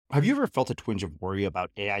Have you ever felt a twinge of worry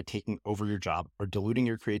about AI taking over your job or diluting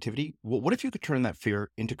your creativity? Well, what if you could turn that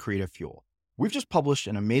fear into creative fuel? We've just published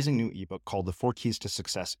an amazing new ebook called The 4 Keys to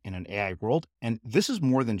Success in an AI World, and this is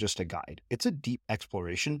more than just a guide. It's a deep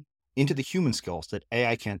exploration into the human skills that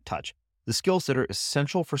AI can't touch, the skills that are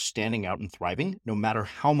essential for standing out and thriving, no matter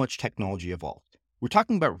how much technology evolves. We're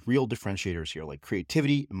talking about real differentiators here, like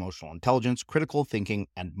creativity, emotional intelligence, critical thinking,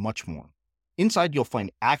 and much more. Inside, you'll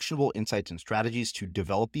find actionable insights and strategies to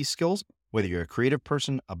develop these skills, whether you're a creative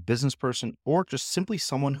person, a business person, or just simply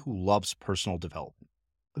someone who loves personal development.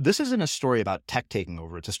 This isn't a story about tech taking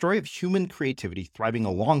over. It's a story of human creativity thriving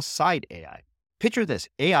alongside AI. Picture this,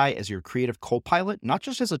 AI as your creative co-pilot, not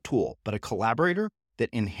just as a tool, but a collaborator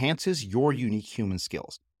that enhances your unique human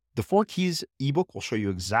skills. The 4 Keys ebook will show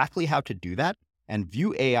you exactly how to do that and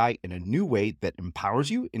view AI in a new way that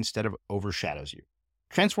empowers you instead of overshadows you.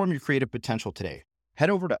 Transform your creative potential today. Head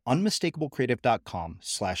over to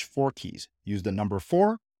unmistakablecreative.com/4keys. Use the number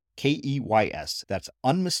 4, KEYS. That's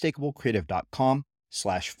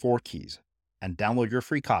unmistakablecreative.com/4keys and download your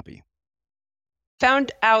free copy.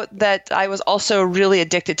 Found out that I was also really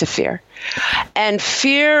addicted to fear. And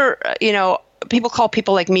fear, people call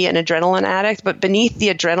people like me an adrenaline addict, but beneath the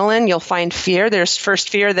adrenaline, you'll find fear. There's first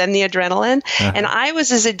fear, then the adrenaline. Uh-huh. And I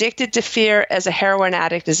was as addicted to fear as a heroin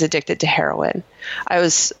addict is addicted to heroin. I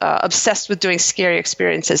was obsessed with doing scary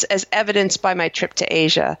experiences, as evidenced by my trip to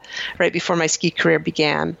Asia right before my ski career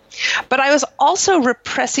began. But I was also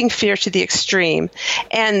repressing fear to the extreme.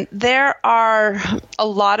 And there are a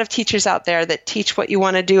lot of teachers out there that teach what you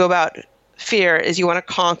want to do about fear is you want to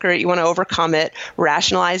conquer it, you want to overcome it,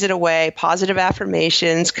 rationalize it away, positive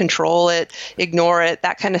affirmations, control it, ignore it,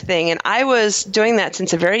 that kind of thing. And I was doing that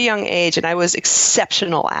since a very young age, and I was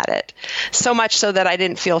exceptional at it. So much so that I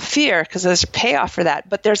didn't feel fear because there's a payoff for that,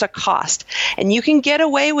 but there's a cost. And you can get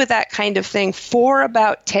away with that kind of thing for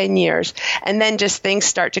about 10 years, and then just things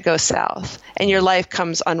start to go south, and your life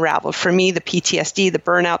comes unraveled. For me, the PTSD, the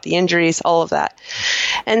burnout, the injuries, all of that.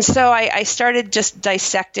 And so I started just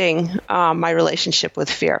dissecting my relationship with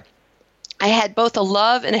fear. I had both a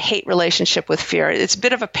love and a hate relationship with fear. It's a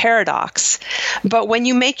bit of a paradox, but when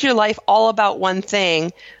you make your life all about one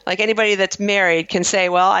thing, like anybody that's married can say,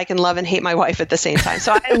 well, I can love and hate my wife at the same time.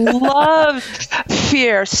 So I loved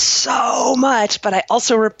fear so much, but I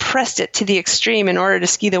also repressed it to the extreme in order to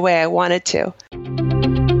ski the way I wanted to.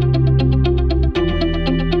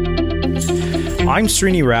 I'm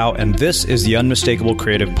Srini Rao, and this is the Unmistakable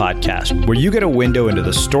Creative Podcast, where you get a window into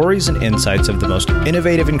the stories and insights of the most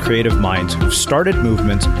innovative and creative minds who've started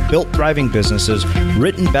movements, built thriving businesses,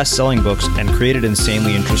 written best-selling books, and created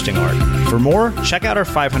insanely interesting art. For more, check out our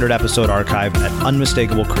 500-episode archive at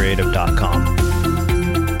unmistakablecreative.com.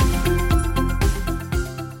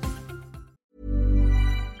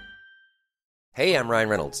 Hey, I'm Ryan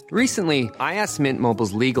Reynolds. Recently, I asked Mint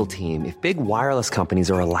Mobile's legal team if big wireless companies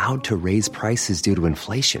are allowed to raise prices due to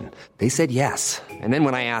inflation. They said yes. And then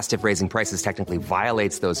when I asked if raising prices technically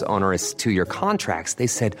violates those onerous 2-year contracts, they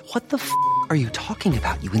said, "What the f*** are you talking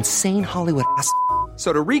about, you insane Hollywood ass f-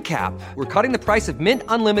 So to recap, we're cutting the price of Mint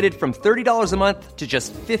Unlimited from $30 a month to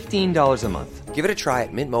just $15 a month. Give it a try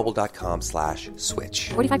at mintmobile.com/switch.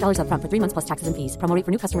 $45 up front for 3 months plus taxes and fees. Promo rate for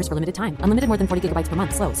new customers for limited time. Unlimited more than 40 gigabytes per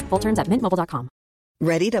month. Slows full terms at mintmobile.com.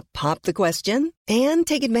 Ready to pop the question and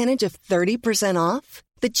take advantage of 30% off?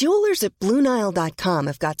 The jewelers at BlueNile.com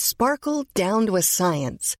have got sparkle down to a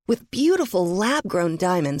science with beautiful lab-grown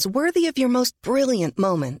diamonds worthy of your most brilliant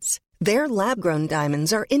moments. Their lab-grown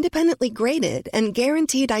diamonds are independently graded and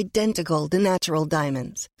guaranteed identical to natural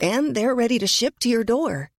diamonds. And they're ready to ship to your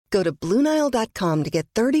door. Go to BlueNile.com to get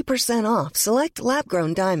 30% off select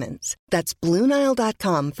lab-grown diamonds. That's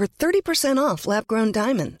BlueNile.com for 30% off lab-grown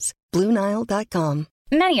diamonds. BlueNile.com.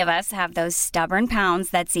 Many of us have those stubborn pounds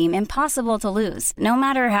that seem impossible to lose, no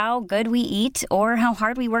matter how good we eat or how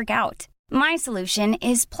hard we work out. My solution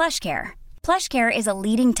is PlushCare. PlushCare is a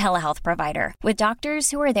leading telehealth provider with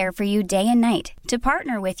doctors who are there for you day and night to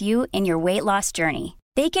partner with you in your weight loss journey.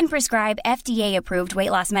 They can prescribe FDA-approved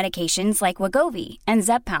weight loss medications like Wegovy and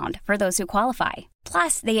Zepbound for those who qualify.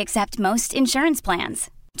 Plus, they accept most insurance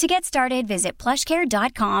plans. To get started, visit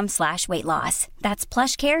plushcare.com/weightloss. That's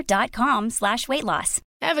plushcare.com/weightloss.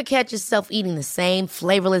 Ever catch yourself eating the same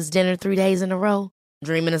flavorless dinner 3 days in a row?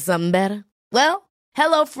 Dreaming of something better? Well,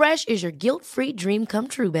 HelloFresh is your guilt-free dream come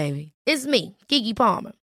true, baby. It's me, Keke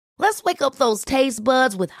Palmer. Let's wake up those taste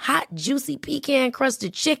buds with hot, juicy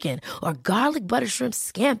pecan-crusted chicken or garlic butter shrimp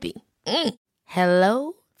scampi.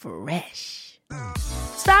 Hello Fresh.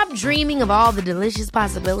 Stop dreaming of all the delicious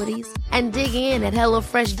possibilities and dig in at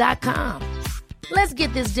HelloFresh.com. Let's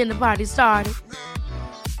get this dinner party started.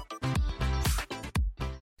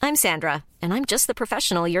 I'm Sandra, and I'm just the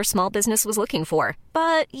professional your small business was looking for.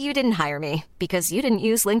 But you didn't hire me because you didn't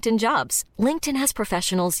use LinkedIn Jobs. LinkedIn has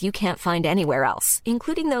professionals you can't find anywhere else,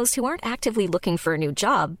 including those who aren't actively looking for a new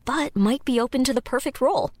job, but might be open to the perfect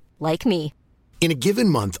role, like me. In a given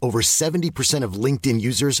month, over 70% of LinkedIn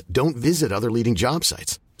users don't visit other leading job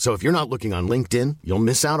sites. So if you're not looking on LinkedIn, you'll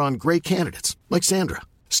miss out on great candidates like Sandra.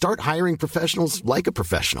 Start hiring professionals like a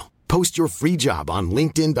professional. Post your free job on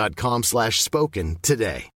linkedin.com/spoken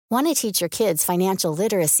today. Want to teach your kids financial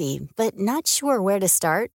literacy, but not sure where to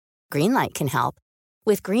start? Greenlight can help.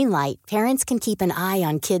 With Greenlight, parents can keep an eye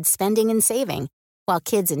on kids' spending and saving, while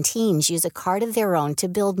kids and teens use a card of their own to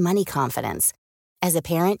build money confidence. As a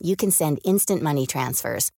parent, you can send instant money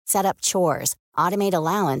transfers, set up chores, automate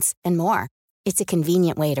allowance, and more. It's a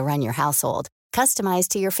convenient way to run your household, customized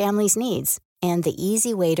to your family's needs, and the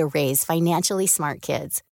easy way to raise financially smart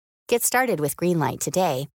kids. Get started with Greenlight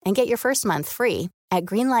today and get your first month free at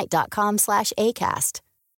greenlight.com/ACAST.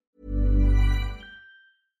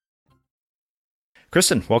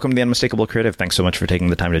 Kristen, welcome to the Unmistakable Creative. Thanks so much for taking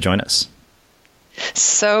the time to join us.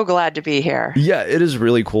 So glad to be here. Yeah, it is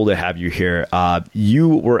really cool to have you here. You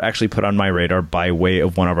were actually put on my radar by way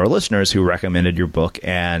of one of our listeners who recommended your book.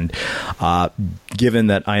 And given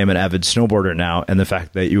that I am an avid snowboarder now, and the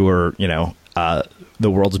fact that you were, the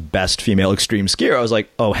world's best female extreme skier, I was like,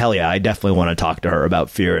 oh, hell yeah, I definitely want to talk to her about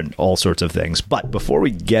fear and all sorts of things. But before we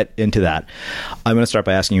get into that, I'm going to start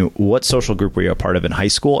by asking you, what social group were you a part of in high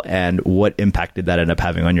school, and what impact did that end up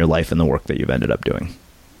having on your life and the work that you've ended up doing?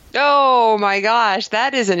 Oh my gosh,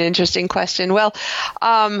 that is an interesting question. Well,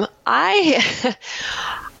 I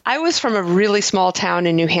was from a really small town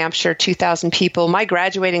in New Hampshire, 2,000 people. My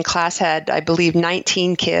graduating class had, I believe,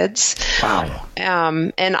 19 kids. Wow.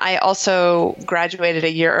 And I also graduated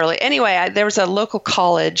a year early. Anyway, there was a local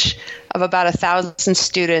college of about 1,000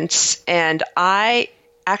 students, and I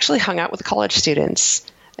actually hung out with the college students.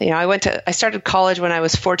 I started college when I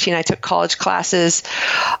was 14. I took college classes.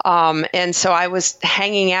 And so I was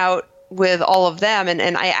hanging out with all of them.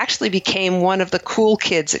 And I actually became one of the cool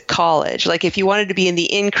kids at college. Like, if you wanted to be in the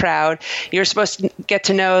in crowd, you're supposed to get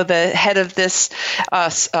to know the head of this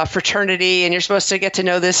fraternity, and you're supposed to get to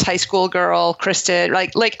know this high school girl, Kristen.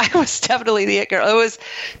 Like I was definitely the it girl.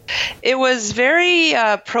 It was very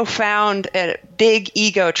profound, a big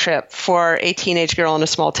ego trip for a teenage girl in a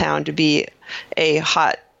small town to be a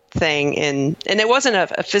hot thing, and it wasn't a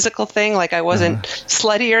physical thing. Like, I wasn't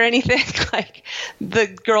slutty or anything. Like, the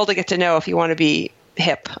girl to get to know if you want to be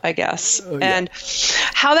hip, I guess. Yeah. And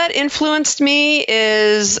how that influenced me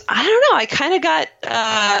is, I don't know, I kind of got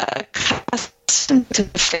accustomed to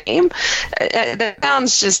fame. That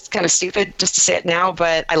sounds just kind of stupid just to say it now,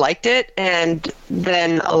 but I liked it. And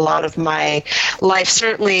then a lot of my life,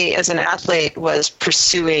 certainly as an athlete, was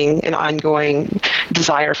pursuing an ongoing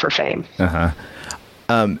desire for fame.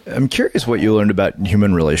 I'm curious what you learned about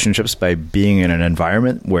human relationships by being in an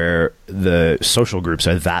environment where the social groups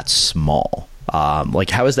are that small. Like,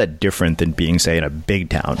 how is that different than being, say, in a big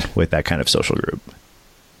town with that kind of social group?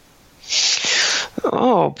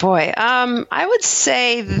 Oh, boy. I would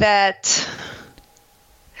say that,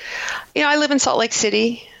 I live in Salt Lake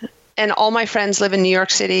City, and all my friends live in New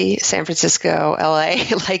York City, San Francisco, LA.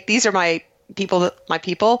 Like, these are my people,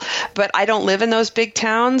 but I don't live in those big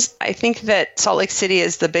towns. I think that Salt Lake City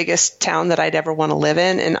is the biggest town that I'd ever want to live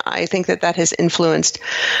in, and I think that has influenced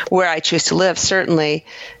where I choose to live, certainly.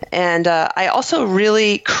 And I also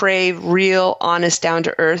really crave real, honest,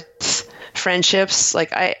 down-to-earth friendships.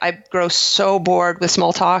 Like, I grow so bored with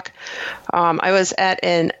small talk. I was at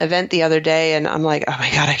an event the other day, and I'm like, oh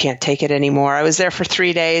my God, I can't take it anymore. I was there for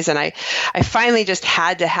 3 days, and I finally just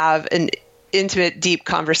had to have an intimate, deep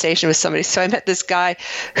conversation with somebody. So I met this guy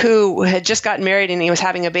who had just gotten married, and he was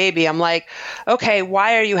having a baby. I'm like, okay,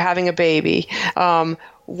 why are you having a baby?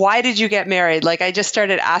 Why did you get married? Like, I just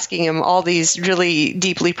started asking him all these really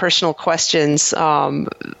deeply personal questions.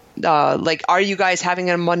 Like, are you guys having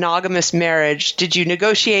a monogamous marriage? Did you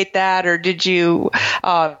negotiate that, or did you,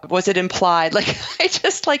 was it implied? Like, I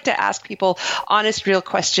just like to ask people honest, real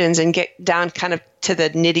questions and get down kind of to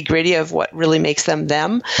the nitty gritty of what really makes them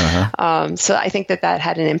them. So I think that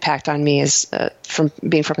had an impact on me as from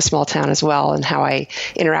being from a small town as well, and how I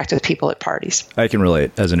interact with people at parties. I can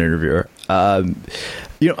relate as an interviewer. I'm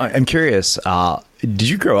curious, did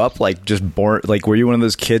you grow up like just born, like, were you one of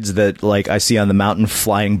those kids that, like, I see on the mountain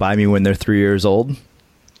flying by me when they're 3 years old?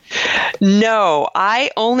 No,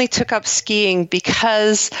 I only took up skiing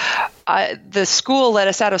because the school let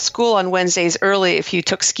us out of school on Wednesdays early if you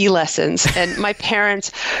took ski lessons. And my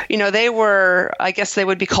parents, they were, I guess they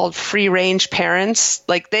would be called free range parents.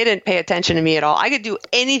 Like they didn't pay attention to me at all. I could do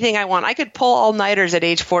anything I want. I could pull all-nighters at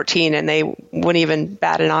age 14 and they wouldn't even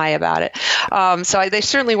bat an eye about it. They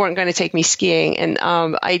certainly weren't going to take me skiing. And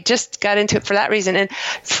I just got into it for that reason. And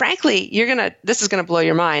frankly, this is going to blow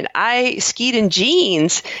your mind. I skied in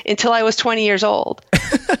jeans until I was 20 years old.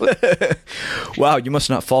 Wow, you must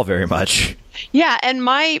not fall very much. Yeah, and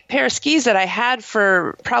my pair of skis that I had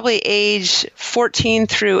for probably age 14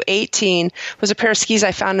 through 18 was a pair of skis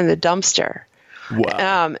I found in the dumpster.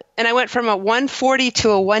 Wow. And I went from a 140 to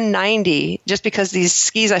a 190 just because these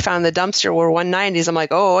skis I found in the dumpster were 190s. I'm like,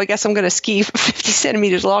 oh, I guess I'm going to ski 50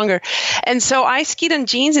 centimeters longer. And so I skied in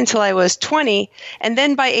jeans until I was 20. And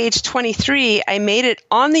then by age 23, I made it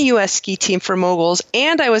on the U.S. ski team for moguls.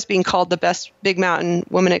 And I was being called the best big mountain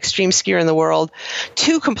woman extreme skier in the world.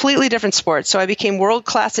 2 completely different sports. So I became world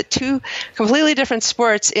class at 2 completely different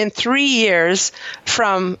sports in 3 years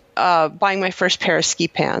from buying my first pair of ski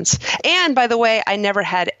pants. And by the way, I never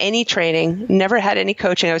had any training, never had any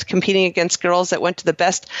coaching. I was competing against girls that went to the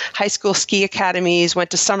best high school ski academies,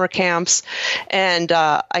 went to summer camps, and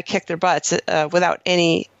I kicked their butts without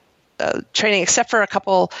any training, except for a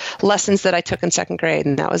couple lessons that I took in 2nd grade,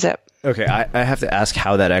 and that was it. Okay, I have to ask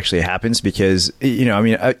how that actually happens because,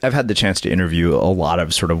 I've had the chance to interview a lot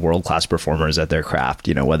of sort of world-class performers at their craft,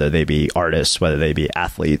 whether they be artists, whether they be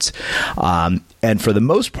athletes. And for the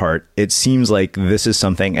most part, it seems like this is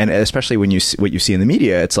something, and especially when what you see in the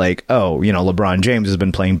media, it's like, oh, LeBron James has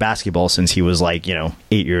been playing basketball since he was 8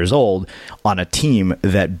 years old on a team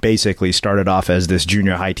that basically started off as this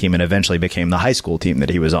junior high team and eventually became the high school team that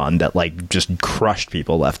he was on that just crushed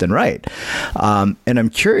people left and right. And I'm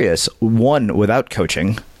curious, one, without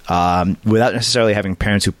coaching, without necessarily having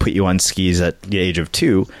parents who put you on skis at the age of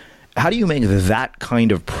 2, how do you make that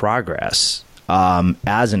kind of progress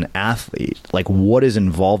as an athlete? What is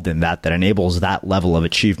involved in that enables that level of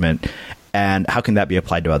achievement, and how can that be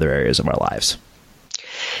applied to other areas of our lives?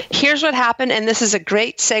 Here's what happened, and this is a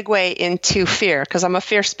great segue into fear, because I'm a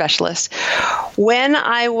fear specialist. When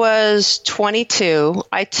I was 22,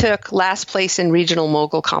 I took last place in regional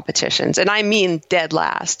mogul competitions, and I mean dead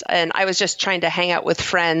last. And I was just trying to hang out with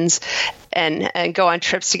friends and go on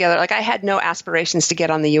trips together. I had no aspirations to get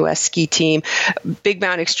on the U.S. ski team. Big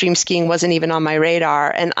mountain extreme skiing wasn't even on my radar.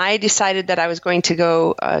 And I decided that I was going to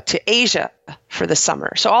go to Asia for the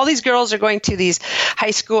summer. So all these girls are going to these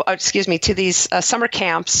to these summer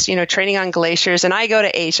camps, training on glaciers. And I go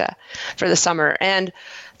to Asia for the summer. And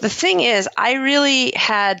the thing is, I really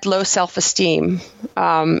had low self-esteem.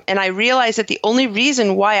 And I realized that the only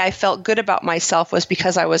reason why I felt good about myself was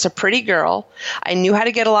because I was a pretty girl. I knew how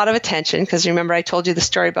to get a lot of attention, because remember I told you the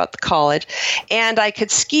story about the college, and I could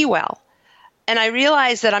ski well. And I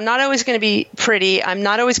realized that I'm not always going to be pretty. I'm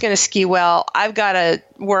not always going to ski well. I've got to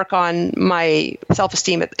work on my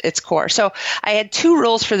self-esteem at its core. So I had 2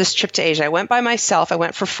 rules for this trip to Asia. I went by myself. I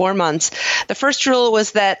went for 4 months. The first rule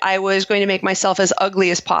was that I was going to make myself as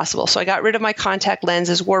ugly as possible. So I got rid of my contact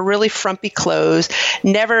lenses, wore really frumpy clothes,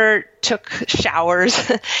 never took showers.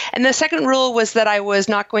 And the second rule was that I was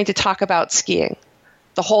not going to talk about skiing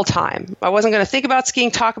the whole time. I wasn't going to think about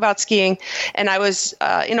skiing, talk about skiing. And I was,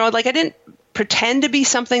 I didn't pretend to be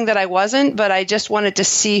something that I wasn't, but I just wanted to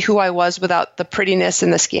see who I was without the prettiness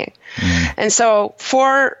and the skiing. And so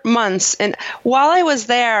 4 months, and while I was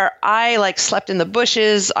there, I slept in the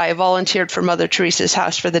bushes. I volunteered for Mother Teresa's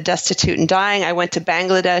House for the Destitute and Dying. I went to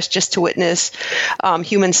Bangladesh just to witness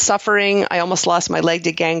human suffering. I almost lost my leg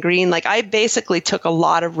to gangrene. I basically took a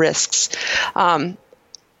lot of risks.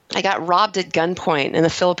 I got robbed at gunpoint in the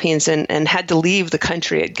Philippines and had to leave the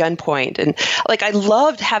country at gunpoint. And I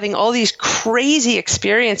loved having all these crazy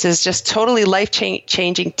experiences, just totally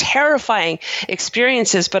life-changing, terrifying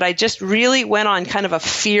experiences. But I just really went on kind of a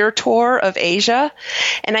fear tour of Asia.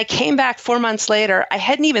 And I came back 4 months later. I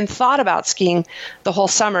hadn't even thought about skiing the whole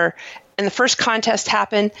summer. And the first contest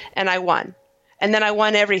happened and I won. And then I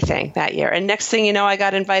won everything that year. And next thing you know, I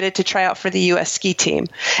got invited to try out for the U.S. ski team.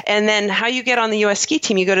 And then how you get on the U.S. ski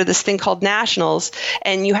team, you go to this thing called nationals,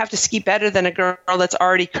 and you have to ski better than a girl that's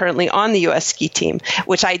already currently on the U.S. ski team,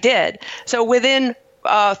 which I did. So within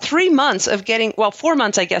 3 months of 4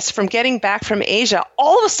 months, I guess, from getting back from Asia,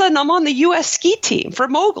 all of a sudden I'm on the U.S. ski team for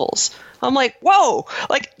moguls. I'm like, whoa,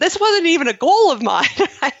 this wasn't even a goal of mine,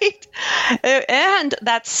 right? And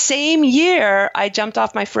that same year, I jumped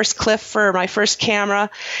off my first cliff for my first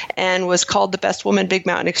camera and was called the best woman big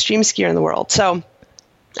mountain extreme skier in the world. So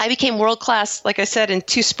I became world class, like I said, in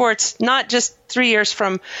 2 sports, not just 3 years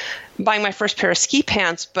from buying my first pair of ski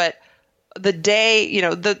pants, but the day,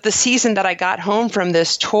 the season that I got home from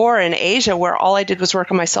this tour in Asia, where all I did was work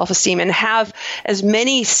on my self-esteem and have as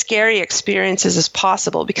many scary experiences as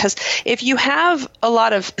possible. Because if you have a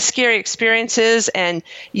lot of scary experiences and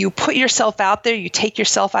you put yourself out there, you take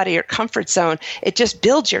yourself out of your comfort zone, it just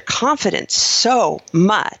builds your confidence so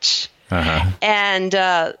much. And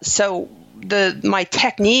so my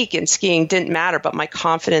technique in skiing didn't matter, but my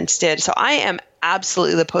confidence did. So I am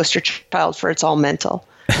absolutely the poster child for it's all mental.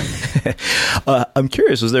 I'm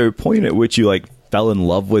curious, was there a point at which you fell in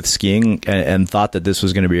love with skiing and thought that this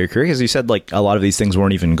was going to be your career? Because you said a lot of these things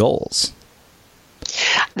weren't even goals.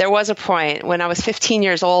 There was a point when I was 15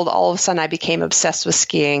 years old, all of a sudden I became obsessed with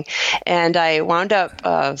skiing, and I wound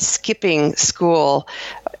up skipping school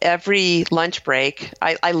every lunch break.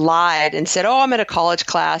 I lied and said, I'm at a college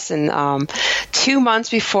class, and 2 months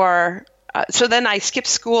before so then I skipped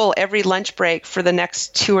school every lunch break for the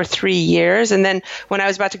next 2 or 3 years. And then when I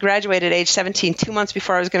was about to graduate at age 17, 2 months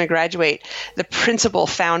before I was going to graduate, the principal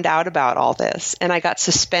found out about all this and I got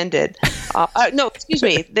suspended. No, excuse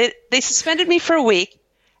me. They suspended me for a week.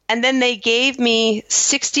 And then they gave me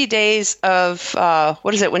 60 days of,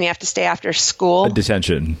 what is it when you have to stay after school?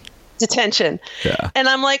 Detention. Yeah. And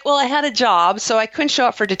I'm like, well, I had a job, so I couldn't show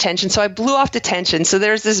up for detention. So I blew off detention. So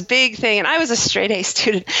there's this big thing, and I was a straight A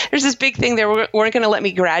student. There's this big thing they weren't going to let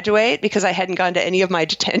me graduate because I hadn't gone to any of my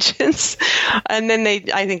detentions. And then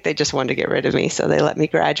I think they just wanted to get rid of me, so they let me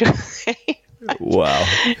graduate. Wow.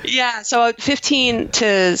 Yeah. So at 15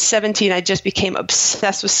 to 17, I just became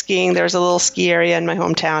obsessed with skiing. There was a little ski area in my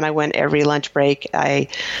hometown. I went every lunch break. I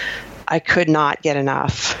could not get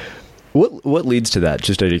enough. What leads to that?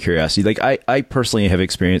 Just out of curiosity, I personally have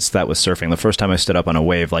experienced that with surfing. The first time I stood up on a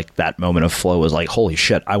wave, that moment of flow was holy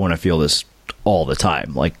shit, I want to feel this all the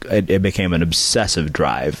time. It became an obsessive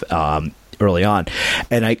drive early on.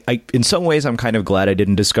 And I in some ways, I'm kind of glad I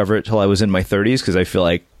didn't discover it till I was in my 30s, because I feel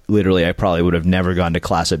like literally I probably would have never gone to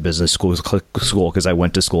class at business school because I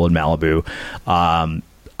went to school in Malibu.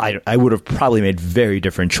 I would have probably made very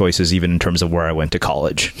different choices, even in terms of where I went to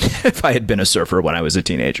college, if I had been a surfer when I was a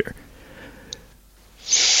teenager.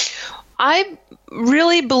 I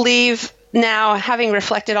really believe now, having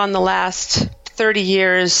reflected on the last 30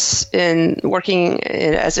 years in working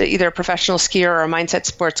as either a professional skier or a mindset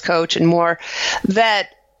sports coach and more, that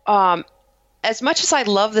as much as I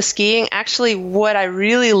love the skiing, actually what I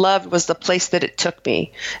really loved was the place that it took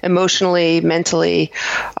me emotionally, mentally,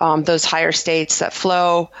 those higher states, that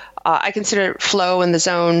flow. I consider flow and the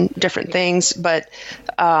zone different things, but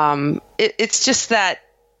it's just that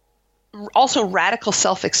also radical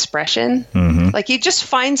self-expression. Mm-hmm. You just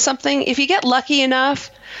find something, if you get lucky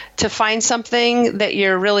enough to find something that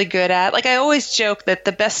you're really good at. I always joke that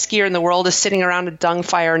the best skier in the world is sitting around a dung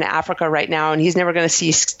fire in Africa right now, and he's never going to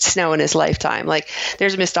see snow in his lifetime.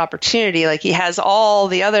 There's a missed opportunity. He has all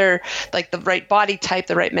the other, the right body type,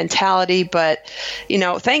 the right mentality. But,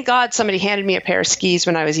 thank God somebody handed me a pair of skis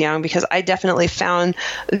when I was young, because I definitely found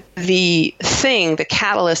the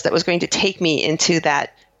catalyst that was going to take me into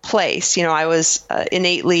that place. I was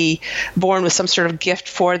innately born with some sort of gift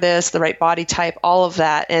for this, the right body type, all of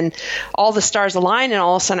that. And all the stars aligned, and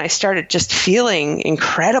all of a sudden I started just feeling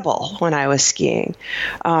incredible when I was skiing.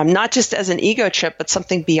 Not just as an ego trip, but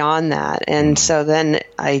something beyond that. And so then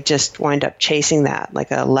I just wind up chasing that like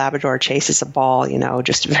a Labrador chases a ball,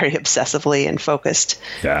 just very obsessively and focused.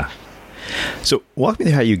 Yeah. So walk me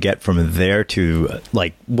through how you get from there to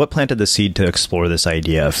what planted the seed to explore this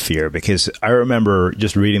idea of fear? Because I remember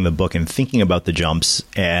just reading the book and thinking about the jumps,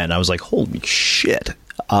 and I was like, holy shit,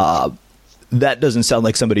 that doesn't sound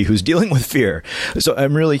like somebody who's dealing with fear. So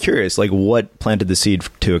I'm really curious, what planted the seed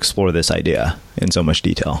to explore this idea in so much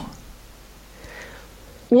detail?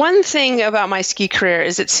 One thing about my ski career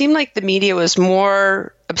is it seemed like the media was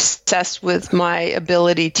more obsessed with my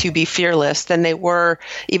ability to be fearless than they were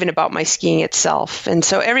even about my skiing itself. And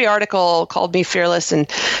so every article called me fearless and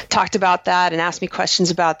talked about that and asked me questions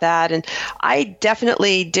about that. And I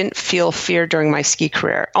definitely didn't feel fear during my ski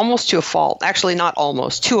career, almost to a fault. Actually, not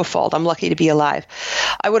almost, to a fault. I'm lucky to be alive.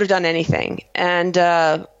 I would have done anything. And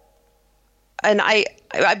I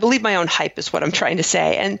believe my own hype is what I'm trying to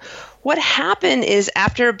say. And what happened is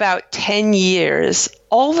after about 10 years,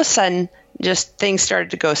 all of a sudden, just things started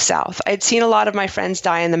to go south. I'd seen a lot of my friends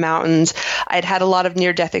die in the mountains. I'd had a lot of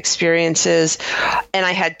near-death experiences, and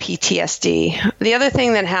I had PTSD. The other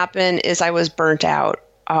thing that happened is I was burnt out.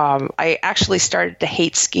 I actually started to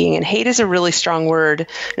hate skiing, and hate is a really strong word,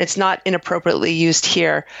 and it's not inappropriately used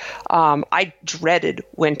here. I dreaded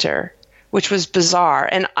winter. which was bizarre.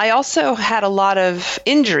 And I also had a lot of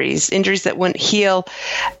injuries that wouldn't heal.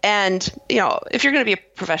 And, if you're going to be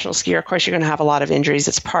a professional skier, of course, you're going to have a lot of injuries.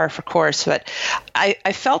 It's par for course. But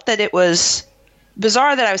I felt that it was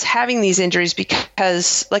bizarre that I was having these injuries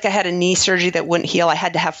because, like, I had a knee surgery that wouldn't heal. I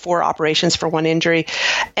had to have 4 operations for one injury.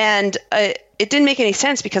 And it didn't make any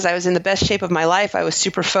sense because I was in the best shape of my life. I was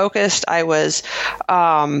super focused. I was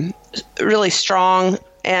really strong.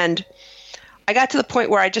 And I got to the point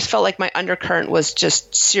where I just felt like my undercurrent was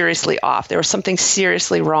just seriously off. There was something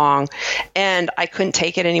seriously wrong, and I couldn't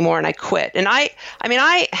take it anymore, and I quit. And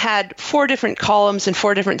I had 4 different columns in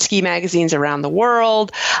 4 different ski magazines around the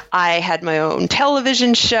world. I had my own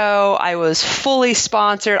television show. I was fully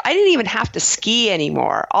sponsored. I didn't even have to ski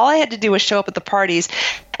anymore. All I had to do was show up at the parties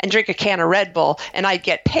and drink a can of Red Bull, and I'd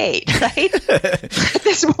get paid, right? At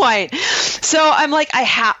this point. So I'm like,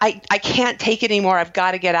 I can't take it anymore. I've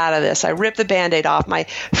got to get out of this. I ripped the Band-Aid off. My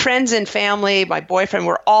friends and family, my boyfriend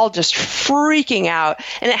were all just freaking out.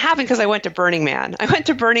 And it happened because I went to Burning Man.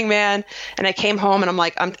 And I came home and I'm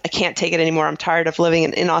like, I can't take it anymore. I'm tired of living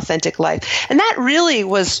an inauthentic life. And that really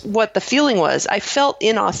was what the feeling was. I felt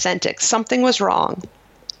inauthentic. Something was wrong.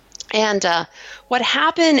 And what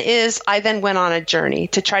happened is I then went on a journey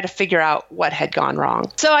to try to figure out what had gone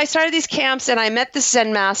wrong. So I started these camps and I met this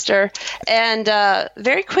Zen master, and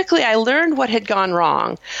very quickly I learned what had gone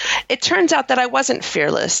wrong. It turns out that I wasn't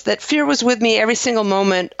fearless, that fear was with me every single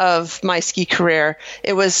moment of my ski career.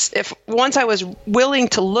 It was, once I was willing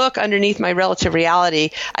to look underneath my relative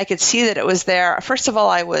reality, I could see that it was there. First of all,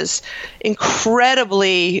 I was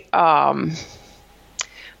incredibly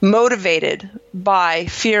motivated by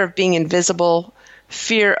fear of being invisible,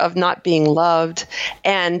 fear of not being loved.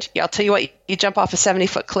 And I'll tell you what, you jump off a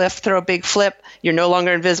 70-foot cliff, throw a big flip, you're no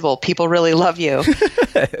longer invisible. People really love you.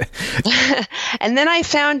 And then I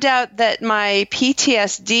found out that my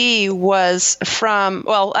PTSD was from,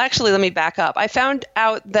 well, actually, let me back up. I found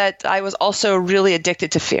out that I was also really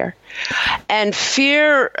addicted to fear. And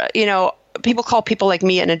fear, people call people like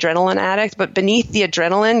me an adrenaline addict, but beneath the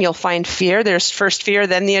adrenaline, you'll find fear. There's first fear,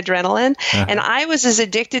 then the adrenaline. Uh-huh. And I was as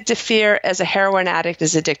addicted to fear as a heroin addict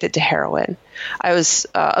is addicted to heroin. I was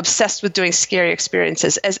obsessed with doing scary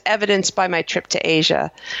experiences, as evidenced by my trip to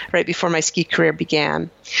Asia right before my ski career began.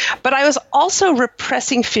 But I was also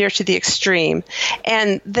repressing fear to the extreme.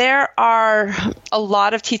 And there are a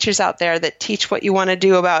lot of teachers out there that teach what you want to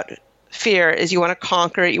do about fear is you want to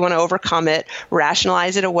conquer it, you want to overcome it,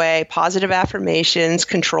 rationalize it away, positive affirmations,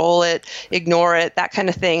 control it, ignore it, that kind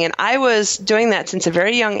of thing. And I was doing that since a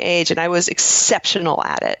very young age, and I was exceptional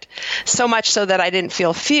at it. So much so that I didn't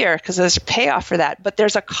feel fear because there's a payoff for that, but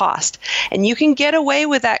there's a cost. And you can get away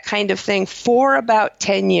with that kind of thing for about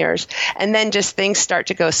 10 years, and then just things start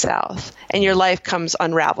to go south, and your life comes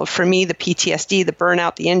unraveled. For me, the PTSD, the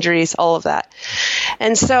burnout, the injuries, all of that.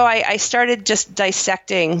 And so I started just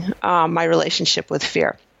dissecting my relationship with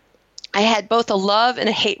fear. I had both a love and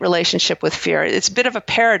a hate relationship with fear. It's a bit of a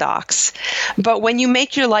paradox, but when you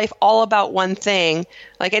make your life all about one thing,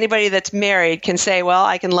 like anybody that's married can say, well,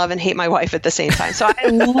 I can love and hate my wife at the same time. So I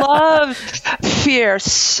loved fear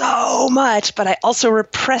so much, but I also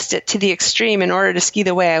repressed it to the extreme in order to ski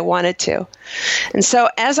the way I wanted to. And so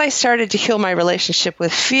as I started to heal my relationship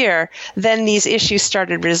with fear, then these issues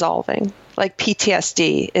started resolving. Like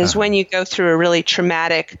PTSD is when you go through a really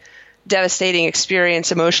traumatic, devastating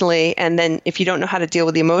experience emotionally, and then if you don't know how to deal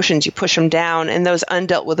with the emotions, you push them down, and those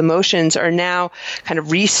undealt with emotions are now kind of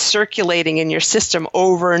recirculating in your system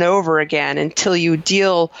over and over again until you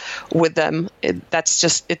deal with them.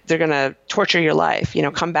 They're going to torture your life,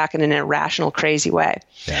 come back in an irrational, crazy way.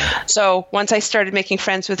 Yeah. So once I started making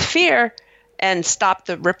friends with fear and stopped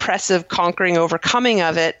the repressive conquering, overcoming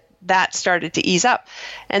of it, that started to ease up.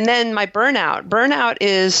 And then my burnout. Burnout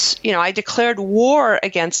is, I declared war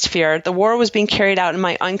against fear. The war was being carried out in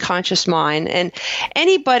my unconscious mind. And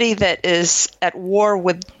anybody that is at war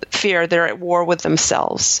with fear, they're at war with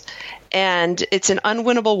themselves. And it's an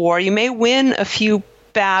unwinnable war. You may win a few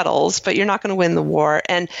battles, but you're not going to win the war.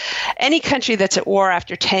 And any country that's at war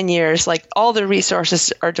after 10 years, like all the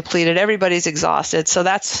resources are depleted, everybody's exhausted. So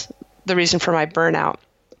that's the reason for my burnout.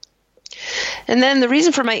 And then the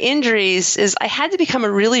reason for my injuries is I had to become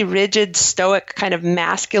a really rigid, stoic, kind of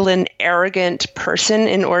masculine, arrogant person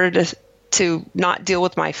in order to not deal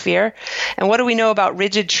with my fear. And what do we know about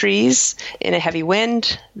rigid trees? In a heavy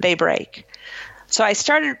wind, they break. So I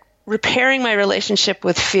started repairing my relationship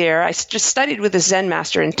with fear. I just studied with a Zen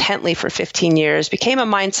master intently for 15 years, became a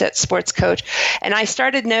mindset sports coach, and I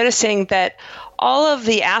started noticing that all of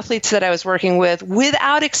the athletes that I was working with,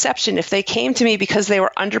 without exception, if they came to me because they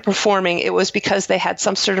were underperforming, it was because they had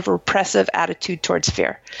some sort of repressive attitude towards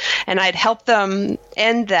fear. And I'd help them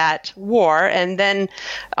end that war, and then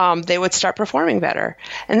they would start performing better.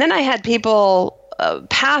 And then I had people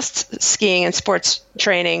past skiing and sports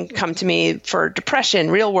training come to me for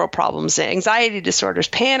depression, real world problems, anxiety disorders,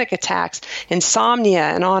 panic attacks, insomnia,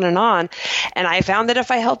 and on and on. And I found that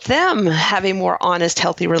if I helped them have a more honest,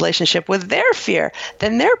 healthy relationship with their fear,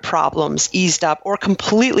 then their problems eased up or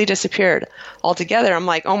completely disappeared altogether. I'm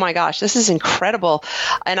like, oh my gosh, this is incredible.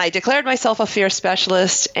 And I declared myself a fear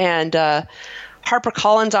specialist, and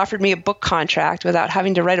HarperCollins offered me a book contract without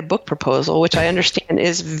having to write a book proposal, which I understand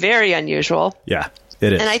is very unusual. Yeah,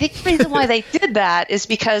 it is. And I think the reason why they did that is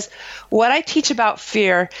because what I teach about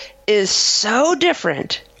fear is so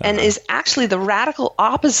different and is actually the radical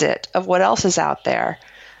opposite of what else is out there,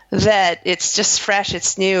 that it's just fresh,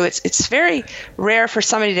 it's new. It's very rare for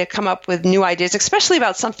somebody to come up with new ideas, especially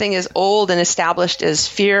about something as old and established as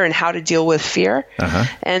fear and how to deal with fear.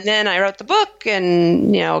 And then I wrote the book,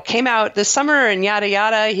 and came out this summer, and yada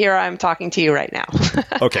yada. Here I'm talking to you right now.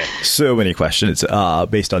 Okay, so many questions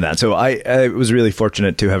based on that. So I was really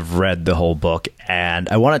fortunate to have read the whole book, and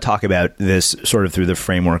I want to talk about this sort of through the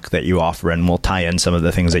framework that you offer, and we'll tie in some of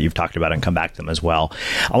the things that you've talked about and come back to them as well.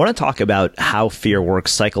 I want to talk about how fear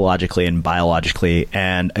works psychologically and biologically,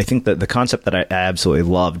 and I think that the concept that I absolutely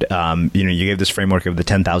loved, you gave this framework of the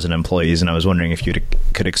 10,000 employees, and I was wondering if you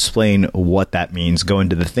could explain what that means, go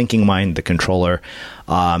into the thinking mind, the controller,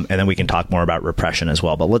 and then we can talk more about repression as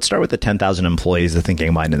well. But let's start with the 10,000 employees, the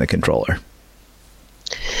thinking mind, and the controller.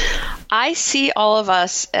 I see all of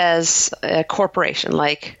us as a corporation.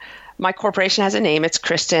 Like, my corporation has a name, it's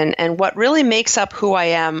Kristen, and what really makes up who I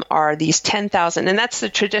am are these 10,000, and that's the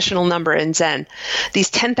traditional number in Zen, these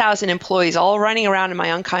 10,000 employees all running around in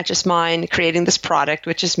my unconscious mind, creating this product,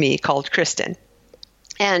 which is me, called Kristen.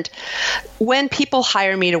 And when people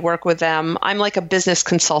hire me to work with them, I'm like a business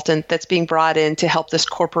consultant that's being brought in to help this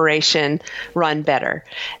corporation run better.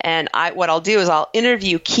 And what I'll do is I'll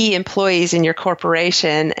interview key employees in your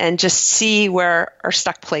corporation and just see where our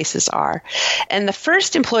stuck places are. And the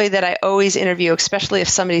first employee that I always interview, especially if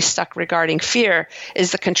somebody's stuck regarding fear,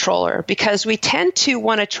 is the controller, because we tend to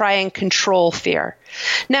want to try and control fear.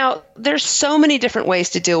 Now, there's so many different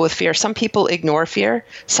ways to deal with fear. Some people ignore fear.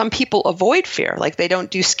 Some people avoid fear, like they don't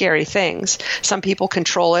do scary things. Some people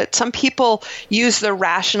control it. Some people use the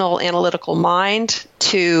rational, analytical mind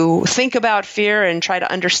to think about fear and try to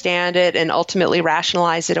understand it and ultimately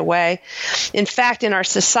rationalize it away. In fact, in our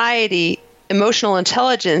society, emotional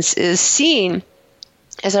intelligence is seen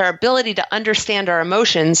as our ability to understand our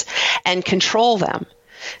emotions and control them.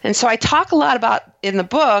 And so I talk a lot about in the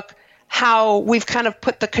book how we've kind of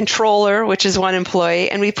put the controller, which is one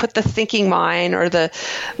employee, and we put the thinking mind, or the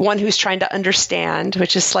one who's trying to understand,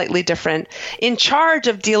 which is slightly different, in charge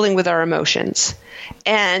of dealing with our emotions.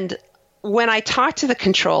 And when I talk to the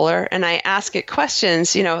controller and I ask it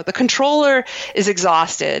questions, the controller is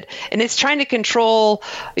exhausted and it's trying to control,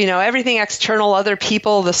 everything external, other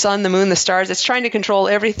people, the sun, the moon, the stars. It's trying to control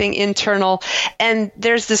everything internal. And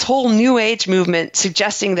there's this whole new age movement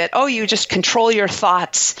suggesting that, you just control your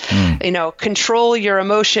thoughts, control your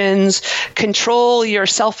emotions, control your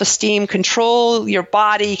self-esteem, control your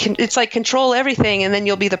body. It's like control everything, and then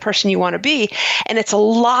you'll be the person you want to be. And it's a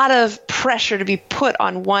lot of pressure to be put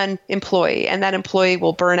on one employee, and that employee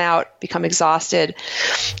will burn out, become exhausted.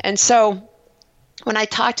 And so when I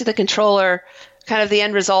talk to the controller, kind of the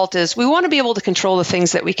end result is we want to be able to control the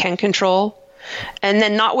things that we can control, and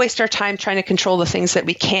then not waste our time trying to control the things that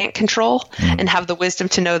we can't control, and have the wisdom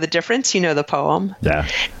to know the difference. You know the poem. Yeah.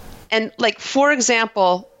 And like, for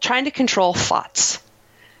example, trying to control thoughts.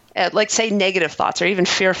 Like, say, negative thoughts or even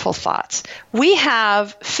fearful thoughts. We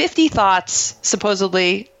have 50 thoughts,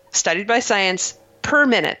 supposedly studied by science, per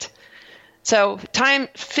minute. So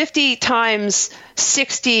 50 times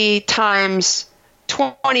 60 times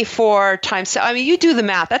 24 times, you do the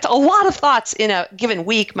math. That's a lot of thoughts in a given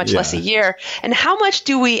week, much less a year. And how much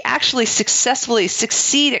do we actually successfully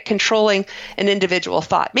succeed at controlling an individual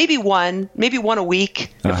thought? Maybe one a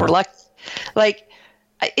week, if we're lucky. Like,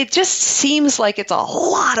 it just seems like it's a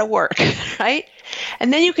lot of work, right?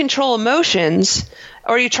 And then you control emotions,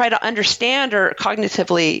 or you try to understand or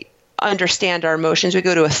cognitively understand our emotions. We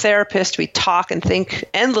go to a therapist, we talk and think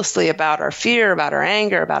endlessly about our fear, about our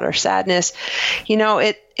anger, about our sadness.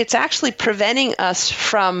 It's actually preventing us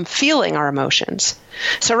from feeling our emotions.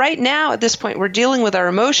 So right now, at this point, we're dealing with our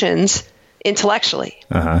emotions intellectually,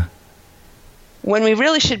 when we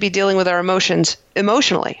really should be dealing with our emotions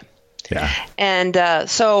emotionally. Yeah. And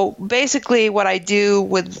so basically what I do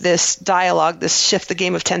with this dialogue, this Shift the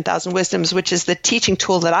Game of 10,000 Wisdoms, which is the teaching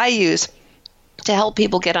tool that I use to help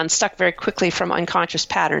people get unstuck very quickly from unconscious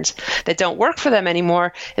patterns that don't work for them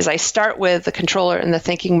anymore, is I start with the controller and the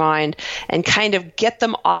thinking mind and kind of get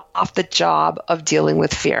them off the job of dealing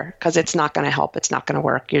with fear, because it's not going to help. It's not going to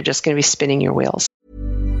work. You're just going to be spinning your wheels.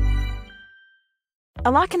 A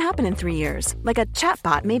lot can happen in 3 years, like a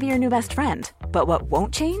chatbot may be your new best friend. But what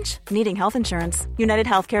won't change? Needing health insurance. United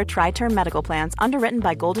Healthcare Tri-Term Medical Plans, underwritten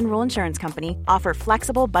by Golden Rule Insurance Company, offer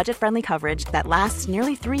flexible, budget-friendly coverage that lasts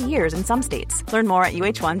nearly 3 years in some states. Learn more at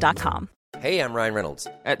uh1.com. Hey, I'm Ryan Reynolds.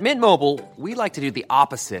 At Mint Mobile, we like to do the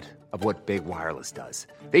opposite of what Big Wireless does.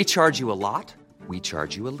 They charge you a lot. We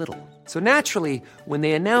charge you a little. So naturally, when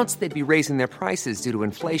they announced they'd be raising their prices due to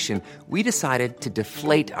inflation, we decided to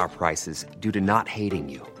deflate our prices due to not hating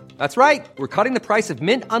you. That's right. We're cutting the price of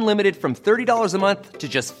Mint Unlimited from $30 a month to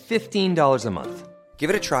just $15 a month. Give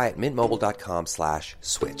it a try at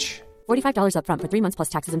mintmobile.com/switch. $45 up front for 3 months plus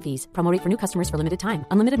taxes and fees. Promo rate for new customers for limited time.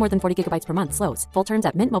 Unlimited more than 40 gigabytes per month. Slows full terms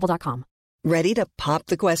at mintmobile.com. Ready to pop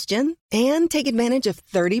the question and take advantage of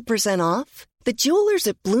 30% off? The jewelers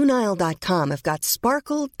at BlueNile.com have got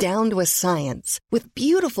sparkle down to a science with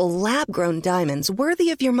beautiful lab-grown diamonds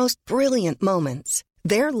worthy of your most brilliant moments.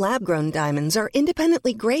 Their lab-grown diamonds are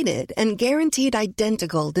independently graded and guaranteed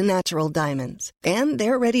identical to natural diamonds. And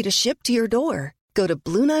they're ready to ship to your door. Go to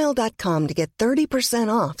BlueNile.com to get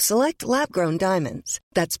 30% off select lab-grown diamonds.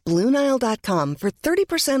 That's BlueNile.com for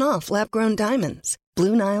 30% off lab-grown diamonds.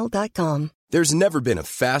 BlueNile.com. There's never been a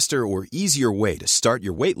faster or easier way to start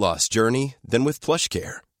your weight loss journey than with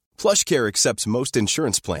PlushCare. PlushCare accepts most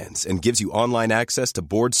insurance plans and gives you online access to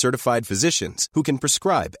board-certified physicians who can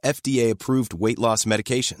prescribe FDA-approved weight loss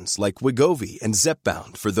medications like Wegovy and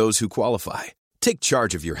Zepbound for those who qualify. Take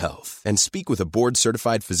charge of your health and speak with a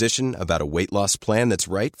board-certified physician about a weight loss plan that's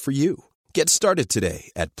right for you. Get started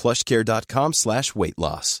today at plushcare.com/weight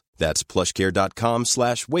loss. That's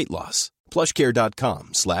plushcare.com/weight loss.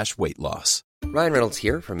 plushcare.com/weight loss. Ryan Reynolds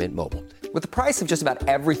here from Mint Mobile. With the price of just about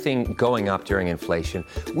everything going up during inflation,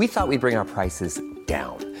 we thought we'd bring our prices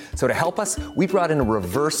down. So to help us, we brought in a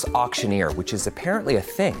reverse auctioneer, which is apparently a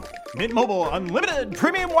thing. Mint Mobile Unlimited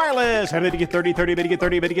Premium Wireless. How to get 30, 30, bit to get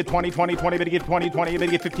 30, bit to get 20, 20, 20, bit to get 20, 20, bit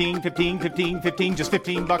to get 15, 15, 15, 15, just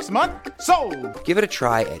 $15 a month? Sold! Give it a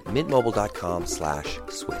try at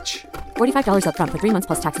mintmobile.com/switch. $45 up front for 3 months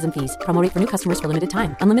plus taxes and fees. Promo rate for new customers for limited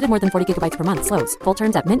time. Unlimited more than 40 gigabytes per month. Slows full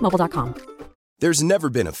terms at mintmobile.com. There's never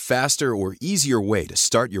been a faster or easier way to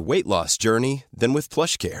start your weight loss journey than with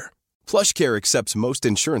PlushCare. PlushCare accepts most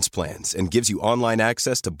insurance plans and gives you online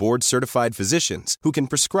access to board-certified physicians who can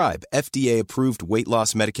prescribe FDA-approved weight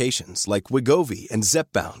loss medications like Wegovy and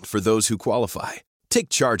Zepbound for those who qualify. Take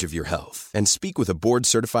charge of your health and speak with a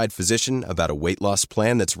board-certified physician about a weight loss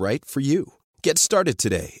plan that's right for you. Get started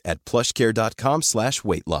today at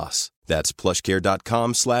plushcare.com/weight loss. That's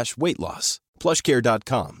plushcare.com/weight loss.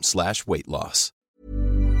 plushcare.com/weight loss.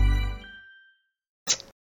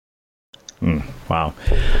 Wow.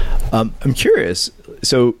 I'm curious.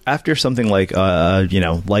 So after something like,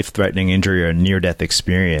 life-threatening injury or a near-death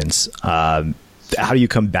experience, how do you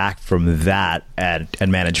come back from that and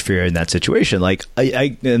manage fear in that situation? Like,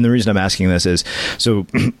 and the reason I'm asking this is, so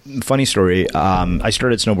funny story. I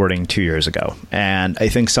started snowboarding 2 years ago, and I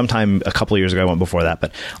think sometime a couple of years ago I went before that,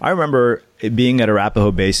 but I remember being at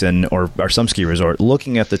Arapahoe Basin or some ski resort,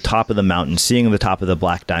 looking at the top of the mountain, seeing the top of the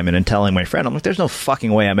Black Diamond, and telling my friend, I'm like, there's no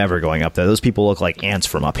fucking way I'm ever going up there. Those people look like ants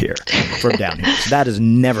from up here, from down here. So that is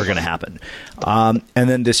never going to happen. And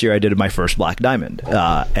then this year I did my first Black Diamond.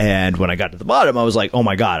 And when I got to the bottom, I was like, oh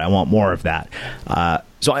my God, I want more of that.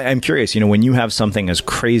 So I'm curious, when you have something as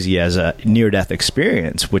crazy as a near-death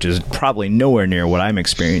experience, which is probably nowhere near what I'm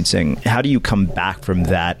experiencing, how do you come back from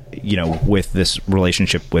that, with this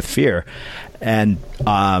relationship with fear? And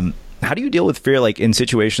how do you deal with fear, like in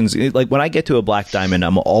situations, like when I get to a Black Diamond,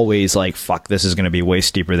 I'm always like, fuck, this is going to be way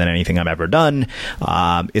steeper than anything I've ever done.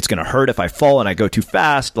 It's going to hurt if I fall and I go too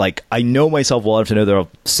fast. Like, I know myself well enough to know there are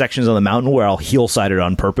sections on the mountain where I'll heel-side it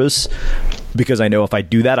on purpose, because I know if I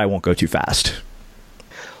do that, I won't go too fast.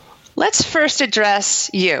 Let's first address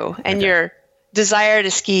you and your desire to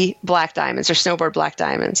ski Black Diamonds or snowboard Black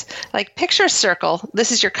Diamonds. Like, picture a circle.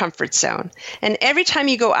 This is your comfort zone. And every time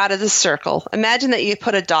you go out of the circle, imagine that you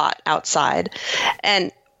put a dot outside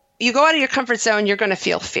and you go out of your comfort zone, you're going to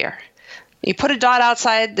feel fear. You put a dot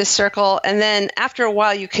outside this circle, and then after a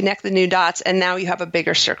while you connect the new dots, and now you have a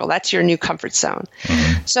bigger circle. That's your new comfort zone.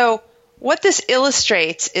 Mm-hmm. So what this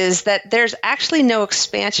illustrates is that there's actually no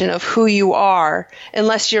expansion of who you are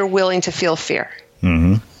unless you're willing to feel fear.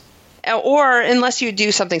 Mm-hmm. or unless you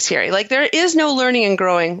do something scary. Like, there is no learning and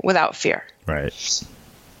growing without fear. Right.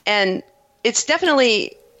 And it's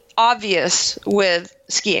definitely obvious with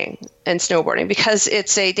skiing and snowboarding because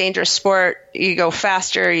it's a dangerous sport. You go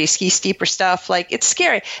faster, you ski steeper stuff. Like, it's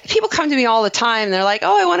scary. People come to me all the time. They're like,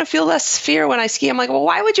 oh, I want to feel less fear when I ski. I'm like, well,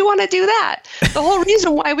 why would you want to do that? The whole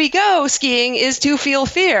reason why we go skiing is to feel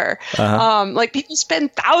fear. Like, people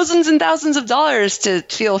spend thousands and thousands of dollars to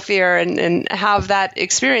feel fear and have that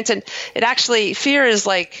experience. And it actually, fear is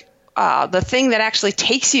like the thing that actually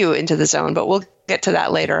takes you into the zone, but we'll get to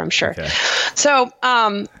that later, I'm sure. Okay. So,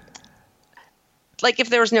 like,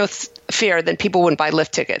 if there was no fear, then people wouldn't buy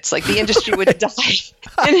lift tickets. Like, the industry would die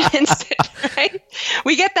in an instant, right?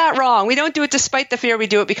 We get that wrong. We don't do it despite the fear. We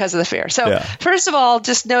do it because of the fear. So first of all,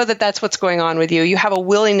 just know that that's what's going on with you. You have a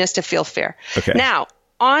willingness to feel fear. Okay. Now,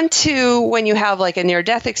 on to when you have like a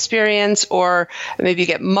near-death experience, or maybe you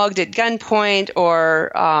get mugged at gunpoint,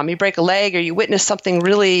 or you break a leg, or you witness something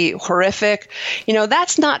really horrific. You know,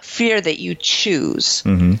 that's not fear that you choose,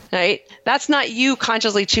 right? That's not you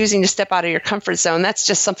consciously choosing to step out of your comfort zone. That's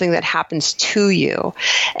just something that happens to you.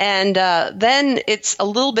 And then it's a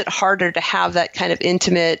little bit harder to have that kind of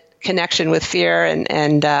intimate connection with fear.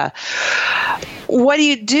 And what do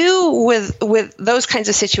you do with those kinds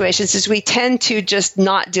of situations is we tend to just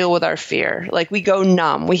not deal with our fear. Like, we go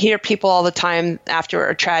numb. We hear people all the time after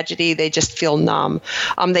a tragedy, they just feel numb.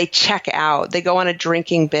 They check out. They go on a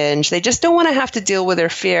drinking binge. They just don't want to have to deal with their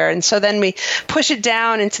fear. And so then we push it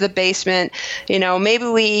down into the basement. You know, maybe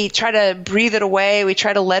we try to breathe it away. We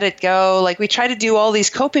try to let it go. Like, we try to do all these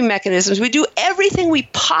coping mechanisms. We do everything we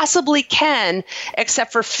possibly can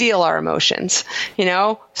except for feel our emotions, you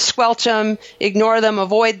know, squelch them, ignore them,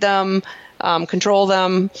 avoid them, control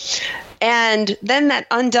them. And then that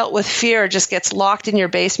undealt with fear just gets locked in your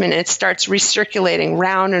basement, and it starts recirculating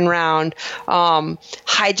round and round,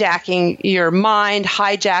 hijacking your mind,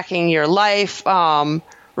 hijacking your life,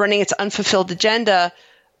 running its unfulfilled agenda,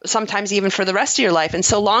 sometimes even for the rest of your life. And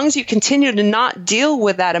so long as you continue to not deal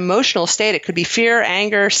with that emotional state, it could be fear,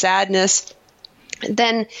 anger, sadness,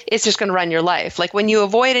 then it's just going to run your life. Like, when you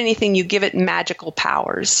avoid anything, you give it magical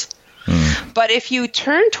powers. But if you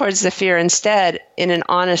turn towards the fear instead in an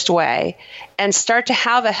honest way and start to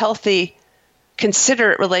have a healthy,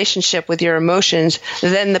 considerate relationship with your emotions,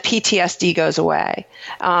 then the PTSD goes away.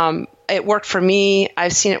 It worked for me.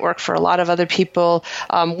 I've seen it work for a lot of other people.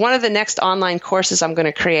 One of the next online courses I'm going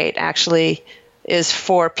to create actually is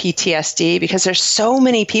for PTSD, because there's so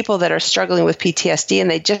many people that are struggling with PTSD and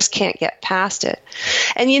they just can't get past it.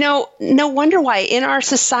 And, you know, no wonder why in our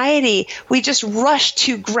society, we just rush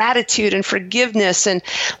to gratitude and forgiveness. And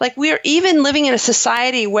like, we're even living in a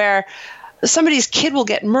society where somebody's kid will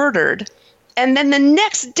get murdered, and then the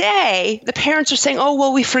next day, the parents are saying, oh,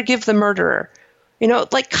 well, we forgive the murderer. You know,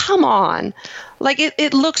 like, come on. Like,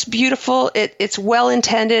 it looks beautiful. It's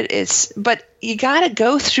well-intended. But you got to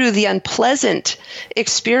go through the unpleasant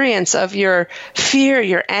experience of your fear,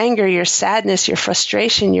 your anger, your sadness, your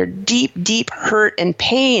frustration, your deep, deep hurt and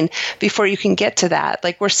pain before you can get to that.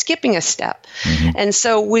 Like, we're skipping a step. And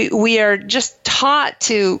so we are just taught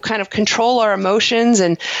to kind of control our emotions.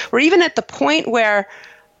 And we're even at the point where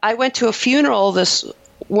I went to a funeral. This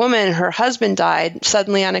woman, her husband died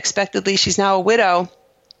suddenly, unexpectedly. She's now a widow.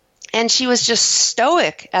 And she was just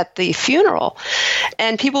stoic at the funeral.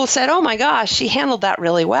 And people said, oh my gosh, she handled that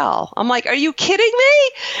really well. I'm like, are you kidding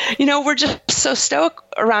me? You know, we're just so stoic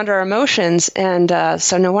around our emotions. And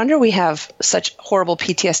so no wonder we have such horrible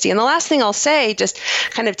PTSD. And the last thing I'll say, just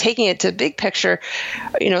kind of taking it to big picture,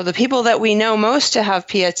 you know, the people that we know most to have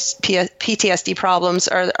PTSD problems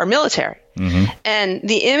are military. And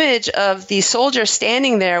the image of the soldier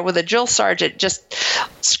standing there with a drill sergeant just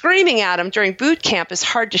screaming at him during boot camp is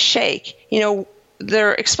hard to shake. You know,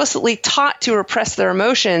 they're explicitly taught to repress their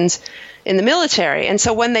emotions in the military. And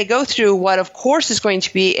so when they go through what, of course, is going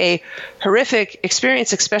to be a horrific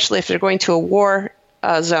experience, especially if they're going to a war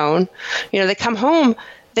zone, you know, they come home,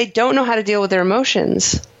 they don't know how to deal with their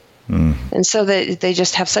emotions. And so they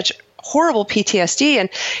just have such horrible PTSD. And,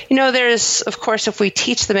 you know, there's, of course, if we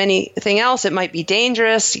teach them anything else, it might be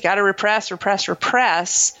dangerous. You got to repress.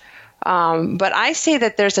 But I say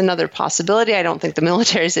that there's another possibility. I don't think the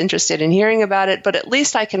military is interested in hearing about it, but at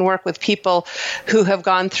least I can work with people who have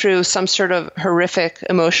gone through some sort of horrific,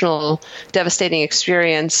 emotional, devastating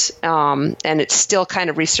experience, and it's still kind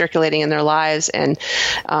of recirculating in their lives, and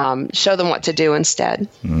show them what to do instead.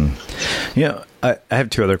 You know, I have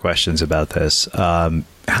two other questions about this.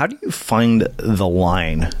 How do you find the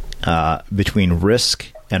line between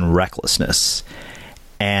risk and recklessness?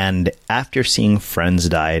 And after seeing friends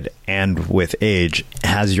died and with age,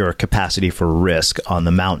 has your capacity for risk on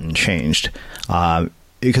the mountain changed?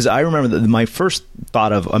 Because I remember that my first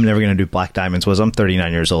thought of I'm never going to do black diamonds was I'm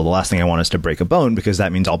 39 years old. The last thing I want is to break a bone, because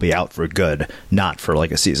that means I'll be out for good, not for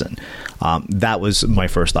like a season. That was my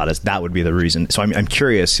first thought, is that would be the reason. So I'm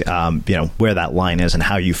curious, where that line is and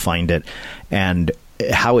how you find it and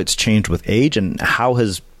how it's changed with age, and how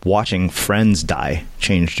has watching friends die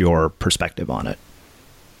changed your perspective on it?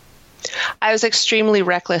 I was extremely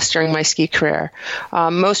reckless during my ski career.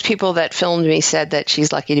 Most people that filmed me said that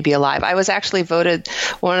she's lucky to be alive. I was actually voted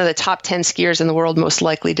one of the top 10 skiers in the world most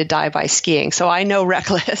likely to die by skiing. So I know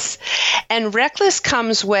reckless. And reckless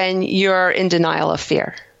comes when you're in denial of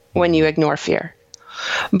fear, when you ignore fear.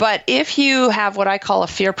 But if you have what I call a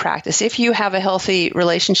fear practice, if you have a healthy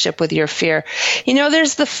relationship with your fear,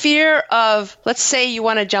 there's the fear of, let's say you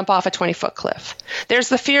want to jump off a 20-foot cliff. There's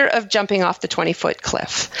the fear of jumping off the 20-foot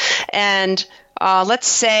cliff. And let's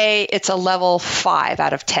say it's a level 5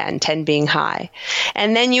 out of 10, 10 being high.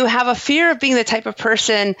 And then you have a fear of being the type of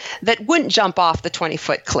person that wouldn't jump off the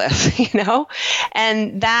 20-foot cliff,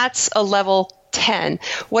 and that's a level 10.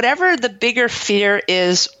 Whatever the bigger fear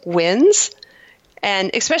is wins.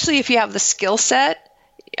 And especially if you have the skill set,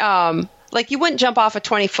 like you wouldn't jump off a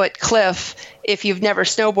 20-foot cliff if you've never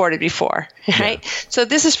snowboarded before, right? Yeah. So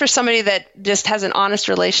this is for somebody that just has an honest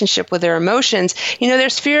relationship with their emotions.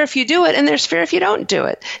 There's fear if you do it, and there's fear if you don't do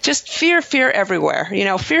it. Just fear everywhere.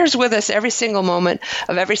 Fear is with us every single moment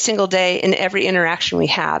of every single day in every interaction we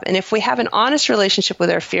have. And if we have an honest relationship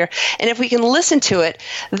with our fear, and if we can listen to it,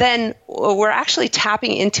 then we're actually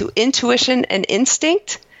tapping into intuition and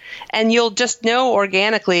instinct. And you'll just know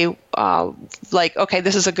organically, okay,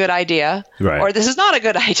 this is a good idea, right, or this is not a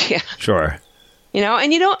good idea. Sure.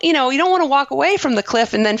 And you don't want to walk away from the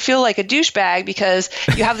cliff and then feel like a douchebag because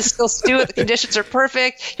you have the skills to do it. The conditions are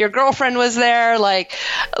perfect. Your girlfriend was there.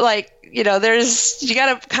 You got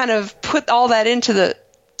to kind of put all that into the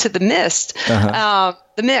mist,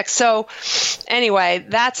 the mix. So anyway,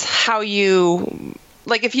 that's how you.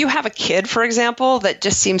 Like if you have a kid, for example, that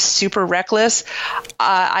just seems super reckless,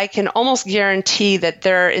 I can almost guarantee that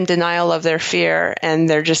they're in denial of their fear and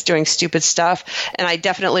they're just doing stupid stuff. And I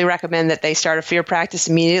definitely recommend that they start a fear practice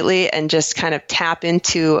immediately and just kind of tap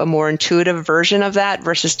into a more intuitive version of that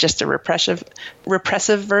versus just a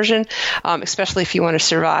repressive version, especially if you want to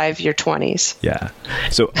survive your 20s. Yeah.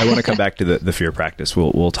 So I want to come back to the fear practice.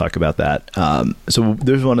 We'll talk about that. So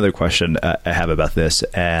there's one other question I have about this.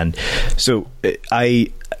 And so I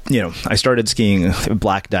started skiing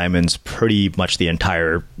black diamonds pretty much the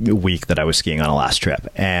entire week that I was skiing on a last trip.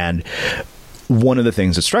 And one of the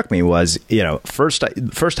things that struck me was, first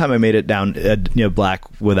time I made it down,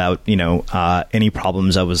 black without, any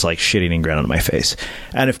problems, I was like shitting and grin on my face.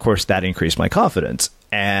 And of course that increased my confidence.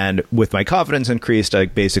 And with my confidence increased, I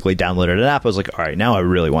basically downloaded an app. I was like, all right, now I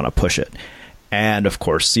really want to push it. And of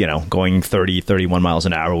course, going 30, 31 miles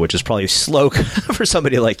an hour, which is probably slow for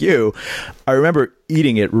somebody like you. I remember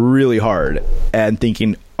eating it really hard and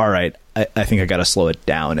thinking, all right, I think I got to slow it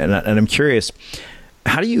down. And I'm curious,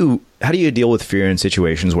 how do you deal with fear in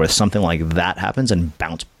situations where something like that happens and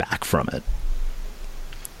bounce back from it?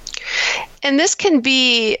 And this can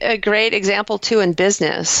be a great example, too, in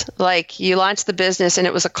business. Like you launched the business and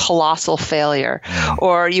it was a colossal failure.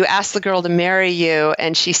 Or you asked the girl to marry you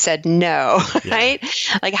and she said no, right?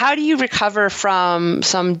 Like how do you recover from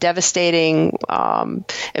some devastating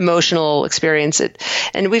emotional experience?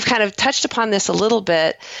 And we've kind of touched upon this a little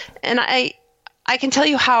bit. And I can tell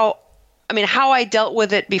you how I dealt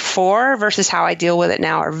with it before versus how I deal with it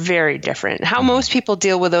now are very different. How most people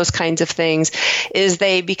deal with those kinds of things is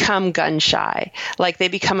they become gun shy, like they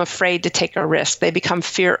become afraid to take a risk. They become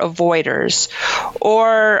fear avoiders,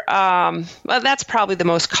 or that's probably the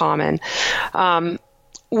most common.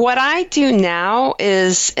 What I do now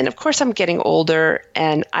is, and of course I'm getting older,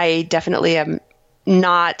 and I definitely am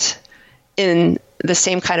not in the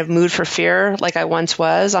same kind of mood for fear like I once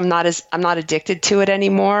was. I'm not addicted to it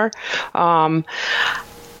anymore.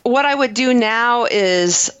 What I would do now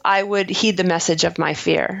is I would heed the message of my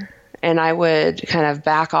fear, and I would kind of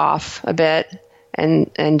back off a bit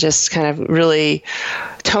and just kind of really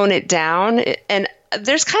tone it down. And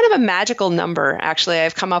there's kind of a magical number, actually,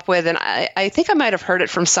 I've come up with, and I think I might have heard it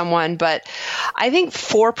from someone, but I think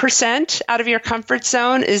 4% out of your comfort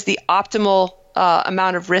zone is the optimal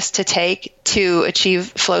amount of risk to take to achieve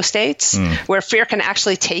flow states, where fear can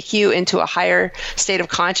actually take you into a higher state of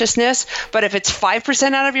consciousness. But if it's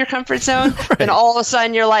 5% out of your comfort zone, right, then all of a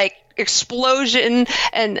sudden you're like, explosion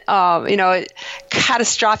and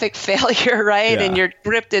catastrophic failure, right? Yeah. And you're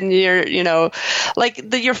gripped in your,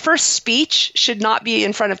 your first speech should not be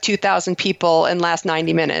in front of 2,000 people and last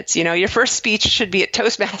 90 minutes. Your first speech should be at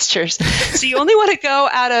Toastmasters. So you only want to go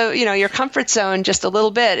out of, your comfort zone just a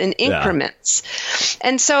little bit in increments. Yeah.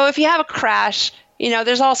 And so if you have a crash,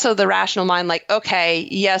 there's also the rational mind, like, okay,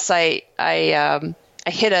 yes, I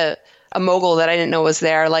hit a mogul that I didn't know was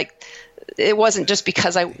there. Like, it wasn't just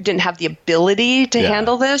because I didn't have the ability to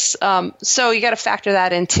handle this. So you got to factor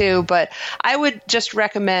that in too. But I would just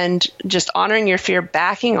recommend just honoring your fear,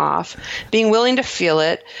 backing off, being willing to feel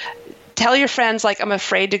it. Tell your friends, like, I'm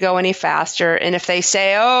afraid to go any faster. And if they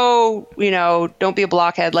say, don't be a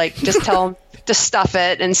blockhead, like, just tell them to stuff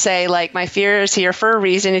it and say, like, my fear is here for a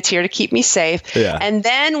reason. It's here to keep me safe. Yeah. And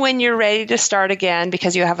then when you're ready to start again,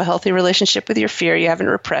 because you have a healthy relationship with your fear, you haven't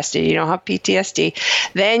repressed it, you don't have PTSD,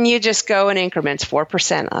 then you just go in increments,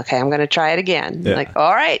 4%. Okay, I'm going to try it again. Yeah. Like,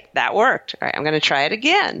 all right, that worked. All right, I'm going to try it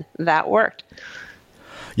again. That worked.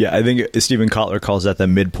 Yeah, I think Stephen Kotler calls that the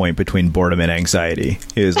midpoint between boredom and anxiety.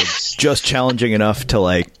 It is like just challenging enough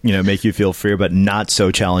to make you feel fear, but not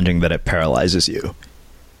so challenging that it paralyzes you.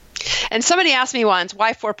 And somebody asked me once,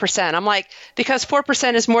 why 4%? I'm like, because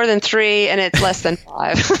 4% is more than 3 and it's less than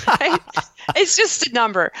 5. Right? It's just a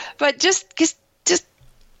number. But just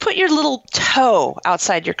put your little toe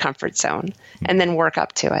outside your comfort zone and then work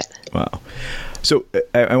up to it. Wow. So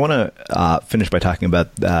I want to finish by talking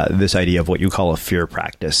about this idea of what you call a fear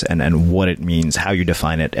practice and what it means, how you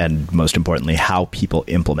define it, and most importantly, how people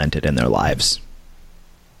implement it in their lives.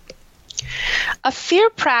 A fear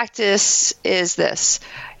practice is this.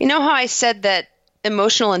 You know how I said that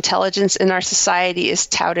emotional intelligence in our society is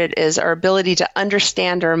touted as our ability to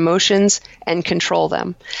understand our emotions and control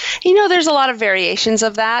them? There's a lot of variations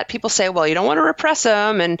of that. People say, well, you don't want to repress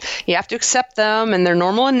them and you have to accept them and they're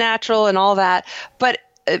normal and natural and all that. But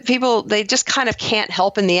people, they just kind of can't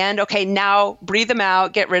help in the end. Okay, now breathe them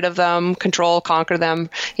out, get rid of them, control, conquer them,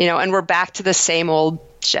 and we're back to the same old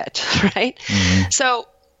shit, right? Mm-hmm. So,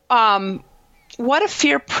 what a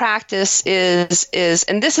fear practice is,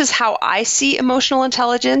 and this is how I see emotional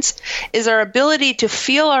intelligence, is our ability to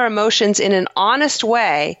feel our emotions in an honest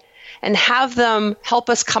way and have them help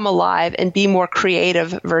us come alive and be more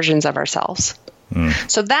creative versions of ourselves.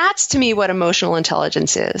 So that's, to me, what emotional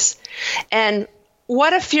intelligence is. And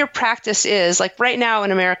what a fear practice is, like right now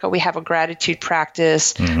in America, we have a gratitude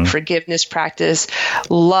practice, forgiveness practice,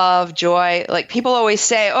 love, joy. Like people always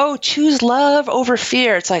say, oh, choose love over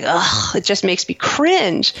fear. It's like, ugh, it just makes me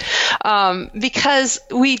cringe because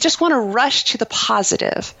we just want to rush to the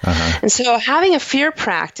positive. And so having a fear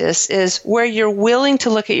practice is where you're willing to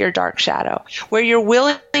look at your dark shadow, where you're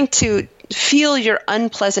willing to feel your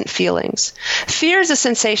unpleasant feelings. Fear is a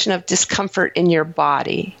sensation of discomfort in your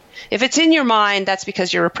body. If it's in your mind, that's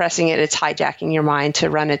because you're repressing it. It's hijacking your mind to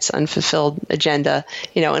run its unfulfilled agenda,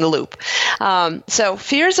 in a loop. So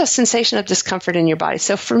fear is a sensation of discomfort in your body.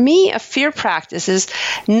 So for me, a fear practice is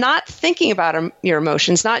not thinking about your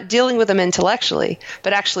emotions, not dealing with them intellectually,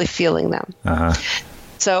 but actually feeling them.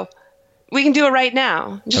 So we can do it right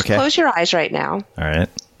now. Just close your eyes right now. All right.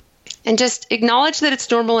 And just acknowledge that it's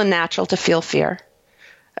normal and natural to feel fear.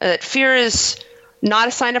 That fear is not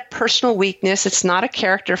a sign of personal weakness. It's not a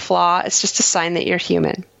character flaw. It's just a sign that you're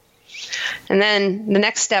human. And then the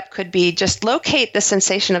next step could be just locate the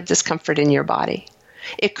sensation of discomfort in your body.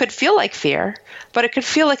 It could feel like fear, but it could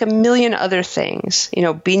feel like a million other things.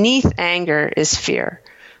 Beneath anger is fear.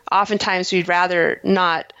 Oftentimes we'd rather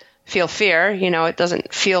not feel fear. It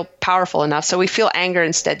doesn't feel powerful enough. So we feel anger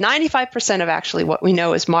instead. 95% of actually what we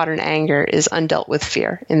know as modern anger is undealt with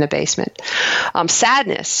fear in the basement.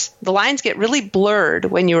 Sadness. The lines get really blurred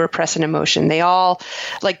when you repress an emotion. They all,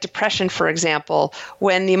 like depression, for example,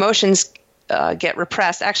 when the emotions get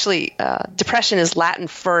repressed, actually depression is Latin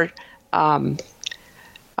for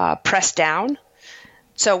press down.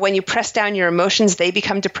 So when you press down your emotions, they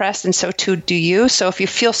become depressed, and so too do you. So if you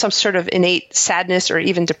feel some sort of innate sadness or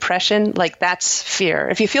even depression, like that's fear.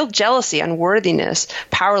 If you feel jealousy, unworthiness,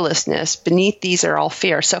 powerlessness, beneath these are all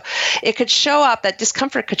fear. So it could show up, that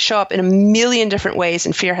discomfort could show up in a million different ways,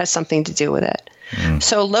 and fear has something to do with it.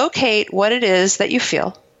 So locate what it is that you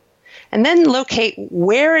feel, and then locate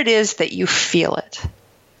where it is that you feel it.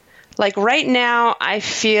 Like right now, I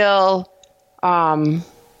feel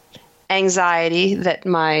anxiety that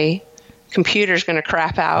my computer's going to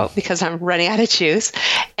crap out because I'm running out of juice.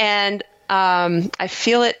 And I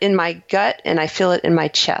feel it in my gut and I feel it in my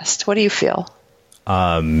chest. What do you feel?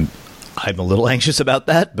 I'm a little anxious about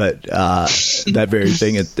that, but that very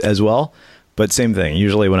thing as well. But same thing.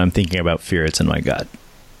 Usually when I'm thinking about fear, it's in my gut.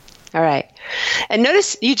 All right. And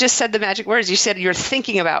notice you just said the magic words. You said you're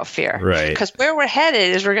thinking about fear. Right. Because where we're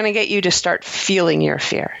headed is we're going to get you to start feeling your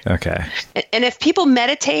fear. Okay. And if people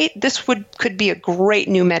meditate, this could be a great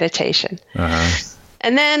new meditation. Uh-huh.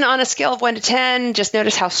 And then on a scale of 1 to 10, just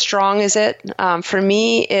notice how strong is it. For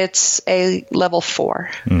me, it's a level 4.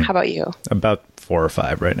 How about you? About 4 or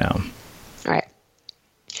 5 right now. All right.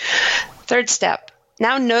 Third step.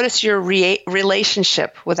 Now notice your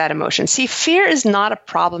relationship with that emotion. See, fear is not a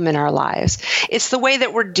problem in our lives. It's the way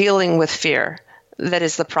that we're dealing with fear that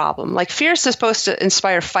is the problem. Like, fear is supposed to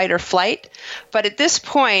inspire fight or flight. But at this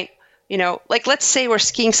point, like, let's say we're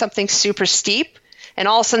skiing something super steep and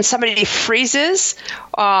all of a sudden somebody freezes.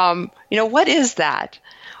 What is that?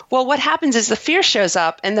 Well, what happens is the fear shows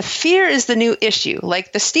up, and the fear is the new issue.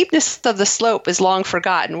 Like, the steepness of the slope is long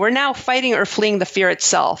forgotten. We're now fighting or fleeing the fear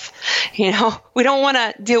itself. We don't want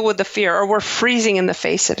to deal with the fear, or we're freezing in the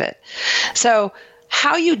face of it. So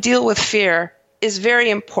how you deal with fear is very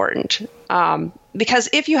important, because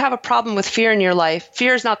if you have a problem with fear in your life,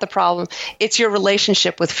 fear is not the problem. It's your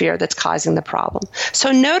relationship with fear that's causing the problem.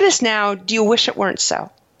 So notice now, do you wish it weren't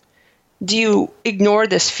so? Do you ignore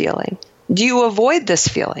this feeling? Do you avoid this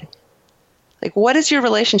feeling? Like, what is your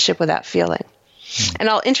relationship with that feeling? And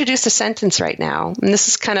I'll introduce a sentence right now. And this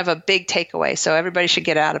is kind of a big takeaway, so everybody should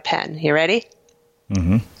get out a pen. You ready?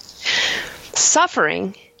 Mm-hmm.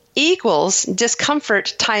 Suffering equals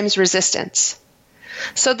discomfort times resistance.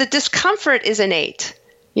 So the discomfort is innate.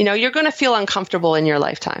 You're going to feel uncomfortable in your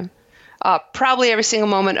lifetime, probably every single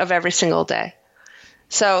moment of every single day.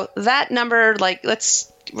 So that number, I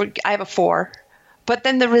have a 4. But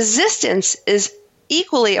then the resistance is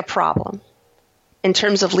equally a problem in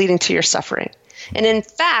terms of leading to your suffering. And in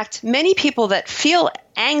fact, many people that feel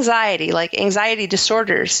anxiety, like anxiety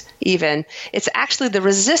disorders even, it's actually the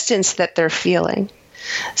resistance that they're feeling.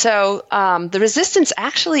 So the resistance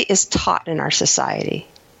actually is taught in our society.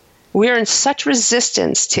 We're in such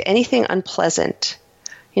resistance to anything unpleasant.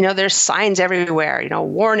 There's signs everywhere,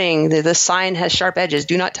 warning, the sign has sharp edges,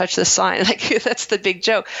 do not touch the sign. Like, that's the big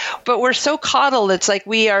joke. But we're so coddled, it's like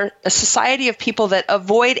we are a society of people that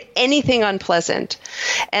avoid anything unpleasant.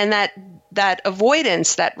 And that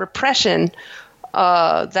avoidance, that repression,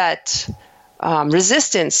 that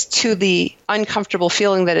resistance to the uncomfortable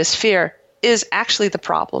feeling that is fear is actually the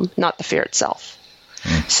problem, not the fear itself.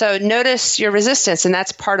 So notice your resistance, and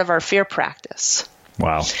that's part of our fear practice.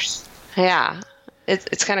 Wow. Yeah.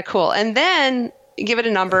 It's kind of cool. And then give it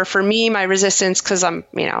a number. For me, my resistance, because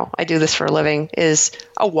I do this for a living, is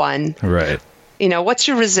a 1. Right. What's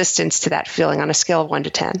your resistance to that feeling on a scale of 1 to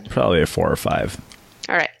 10? Probably a 4 or 5.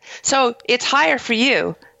 All right. So it's higher for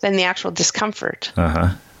you than the actual discomfort.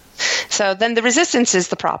 Uh-huh. So then the resistance is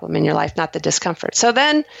the problem in your life, not the discomfort. So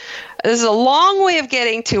then this is a long way of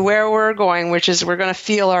getting to where we're going, which is we're going to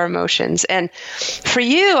feel our emotions. And for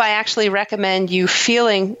you, I actually recommend you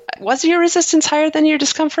feeling, was your resistance higher than your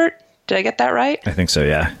discomfort? Did I get that right? I think so,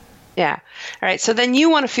 yeah. Yeah. All right. So then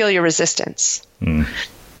you want to feel your resistance. And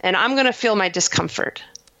I'm going to feel my discomfort.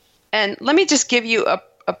 And let me just give you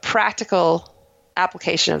a practical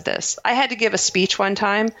application of this. I had to give a speech one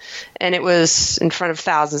time, and it was in front of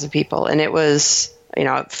thousands of people, and it was,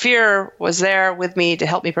 fear was there with me to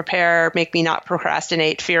help me prepare, make me not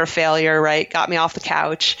procrastinate, fear of failure, right? Got me off the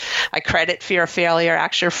couch. I credit fear of failure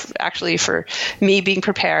actually for me being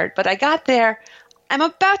prepared. But I got there. I'm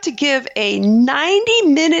about to give a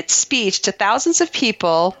 90-minute speech to thousands of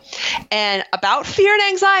people and about fear and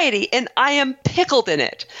anxiety, and I am pickled in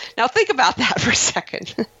it. Now think about that for a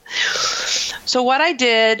second. So what I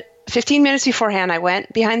did, 15 minutes beforehand, I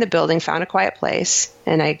went behind the building, found a quiet place,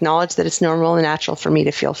 and I acknowledged that it's normal and natural for me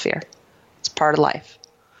to feel fear. It's part of life.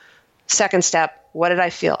 Second step, what did I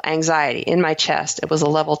feel? Anxiety in my chest. It was a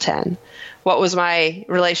level 10. What was my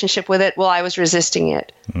relationship with it? Well, I was resisting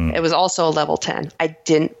it. It was also a level 10. I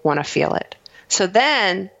didn't want to feel it. So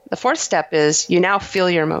then the fourth step is you now feel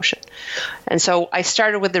your emotion. And so I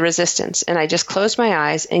started with the resistance, and I just closed my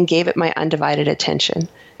eyes and gave it my undivided attention.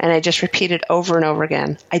 And I just repeated over and over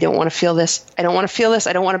again, I don't want to feel this. I don't want to feel this.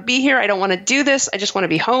 I don't want to be here. I don't want to do this. I just want to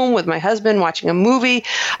be home with my husband watching a movie.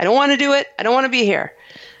 I don't want to do it. I don't want to be here.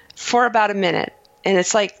 For about a minute. And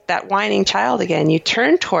it's like that whining child again. You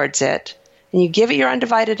turn towards it and you give it your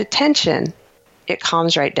undivided attention, it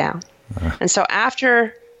calms right down. And so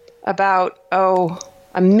after about,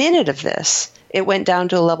 a minute of this, it went down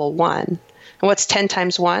to a level 1. And what's 10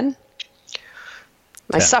 times 1?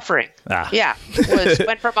 My suffering. Yeah.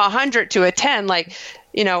 Went from 100 to a 10,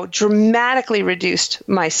 dramatically reduced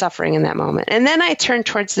my suffering in that moment. And then I turned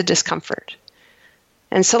towards the discomfort.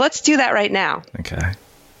 And so let's do that right now. Okay.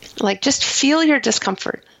 Just feel your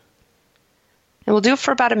discomfort. And we'll do it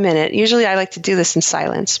for about a minute. Usually I like to do this in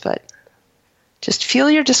silence, but just feel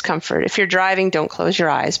your discomfort. If you're driving, don't close your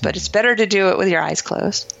eyes, but it's better to do it with your eyes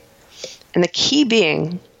closed. And the key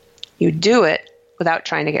being, you do it without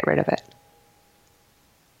trying to get rid of it.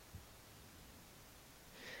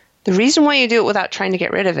 The reason why you do it without trying to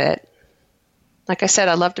get rid of it, like I said,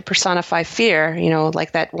 I love to personify fear,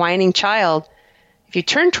 like that whining child. If you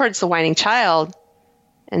turn towards the whining child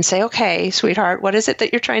and say, okay, sweetheart, what is it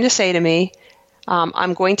that you're trying to say to me?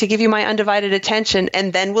 I'm going to give you my undivided attention,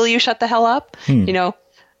 and then will you shut the hell up?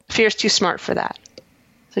 Fear's too smart for that.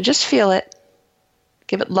 So just feel it.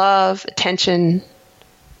 Give it love, attention,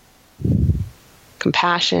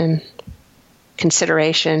 compassion,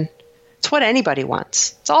 consideration. It's what anybody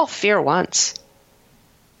wants. It's all fear wants.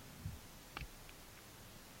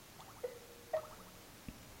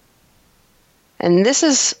 And this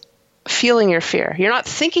is feeling your fear. You're not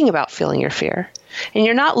thinking about feeling your fear. And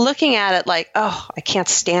you're not looking at it like, oh, I can't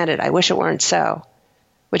stand it. I wish it weren't so,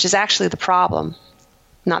 which is actually the problem,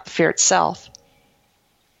 not the fear itself.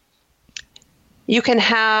 You can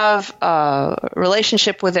have a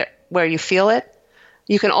relationship with it where you feel it.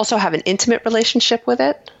 You can also have an intimate relationship with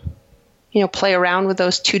it. Play around with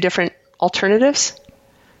those two different alternatives.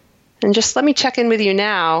 And just let me check in with you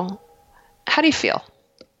now. How do you feel?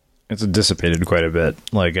 It's dissipated quite a bit.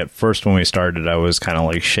 Like at first when we started, I was kind of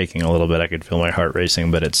like shaking a little bit. I could feel my heart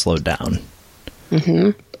racing, but it slowed down.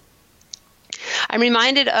 Mm-hmm. I'm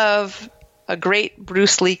reminded of a great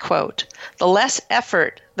Bruce Lee quote: "The less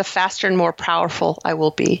effort, the faster and more powerful I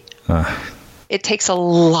will be." It takes a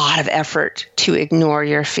lot of effort to ignore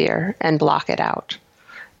your fear and block it out.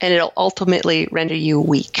 And it'll ultimately render you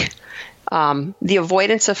weak. The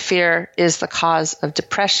avoidance of fear is the cause of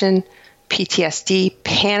depression, PTSD,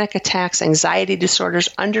 panic attacks, anxiety disorders,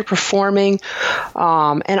 underperforming,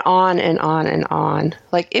 and on and on and on.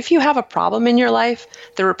 Like if you have a problem in your life,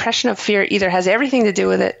 the repression of fear either has everything to do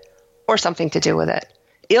with it or something to do with it.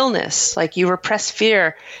 Illness, like you repress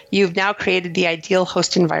fear, you've now created the ideal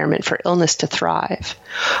host environment for illness to thrive.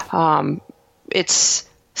 It's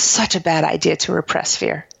such a bad idea to repress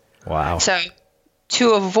fear. Wow. So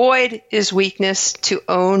to avoid is weakness, to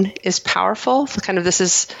own is powerful. So kind of this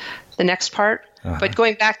is the next part. But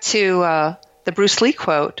going back to the Bruce Lee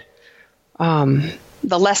quote, the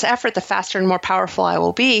less effort, the faster and more powerful I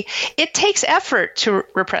will be. It takes effort to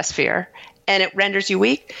repress fear, and it renders you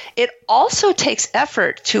weak. It also takes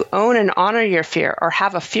effort to own and honor your fear or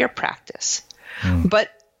have a fear practice. But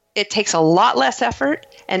it takes a lot less effort,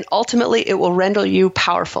 and ultimately it will render you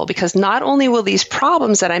powerful, because not only will these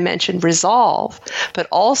problems that I mentioned resolve, but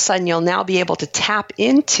all of a sudden you'll now be able to tap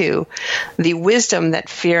into the wisdom that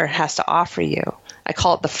fear has to offer you. I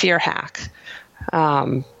call it the fear hack.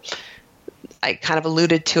 I kind of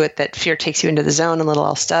alluded to it, that fear takes you into the zone and little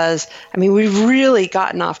else does. I mean, we've really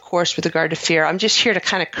gotten off course with regard to fear. I'm just here to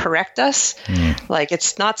kind of correct us. Like,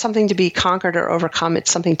 it's not something to be conquered or overcome.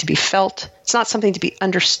 It's something to be felt. It's not something to be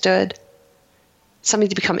understood. It's something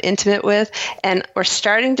to become intimate with. And we're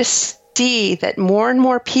starting to see that more and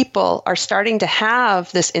more people are starting to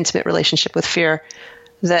have this intimate relationship with fear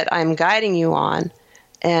that I'm guiding you on.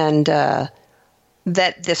 And,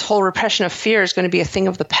 that this whole repression of fear is going to be a thing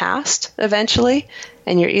of the past eventually,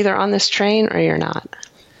 and you're either on this train or you're not.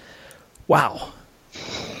 Wow.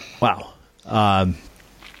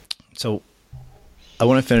 So I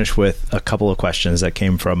want to finish with a couple of questions that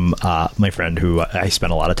came from my friend who I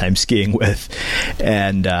spent a lot of time skiing with,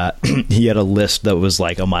 and he had a list that was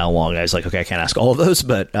like a mile long. I was like, okay, I can't ask all of those,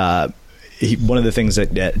 but one of the things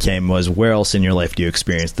that came was, where else in your life do you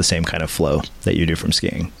experience the same kind of flow that you do from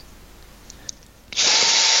skiing?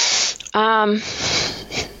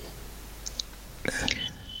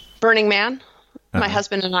 Burning Man. My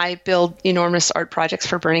husband and I build enormous art projects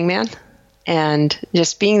for Burning Man, and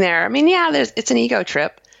just being there. I mean, yeah, it's an ego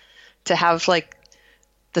trip to have like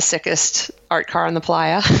the sickest art car on the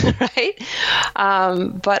playa, right?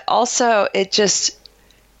 But also I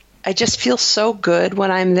just feel so good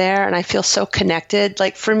when I'm there, and I feel so connected.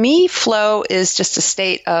 Like for me, flow is just a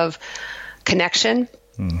state of connection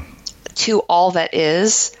to all that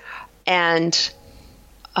is. And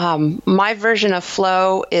my version of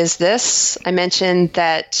flow is this. I mentioned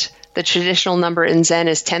that the traditional number in Zen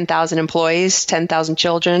is 10,000 employees, 10,000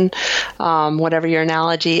 children, whatever your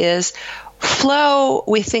analogy is. Flow,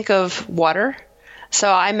 we think of water. So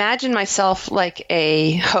I imagine myself like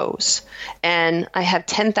a hose, and I have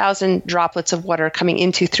 10,000 droplets of water coming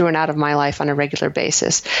into, through, and out of my life on a regular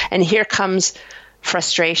basis. And here comes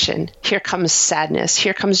frustration. Here comes sadness.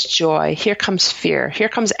 Here comes joy. Here comes fear. Here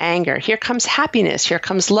comes anger. Here comes happiness. Here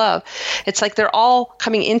comes love. It's like they're all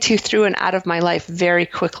coming into, through, and out of my life very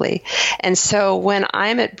quickly. And so when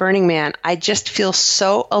I'm at Burning Man, I just feel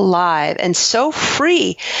so alive and so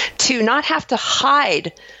free to not have to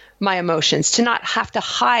hide my emotions, to not have to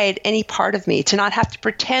hide any part of me, to not have to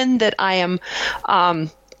pretend that I am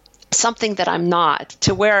something that I'm not,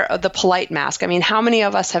 to wear the polite mask. I mean, how many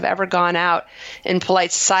of us have ever gone out in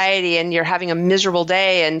polite society and you're having a miserable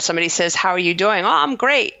day and somebody says, "How are you doing?" "Oh, I'm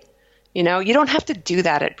great." You don't have to do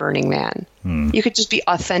that at Burning Man. You could just be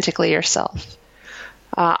authentically yourself.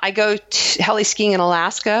 I go heli skiing in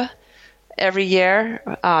Alaska every year.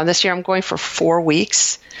 This year I'm going for 4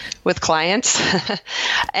 weeks with clients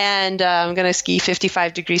and I'm going to ski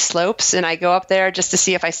 55-degree slopes, and I go up there just to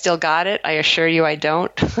see if I still got it. I assure you I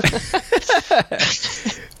don't.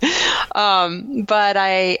 But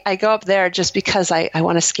I go up there just because I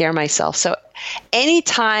want to scare myself. So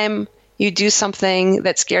anytime you do something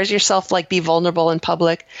that scares yourself, like be vulnerable in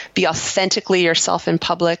public, be authentically yourself in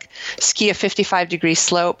public, ski a 55-degree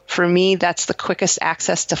slope. For me, that's the quickest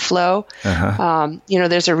access to flow.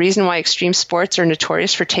 There's a reason why extreme sports are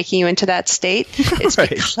notorious for taking you into that state.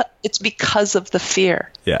 It's because of the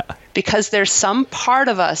fear. Yeah. Because there's some part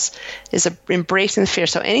of us is embracing the fear.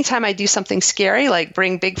 So anytime I do something scary, like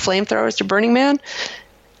bring big flamethrowers to Burning Man,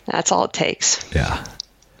 that's all it takes. Yeah.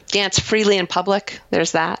 Dance freely in public.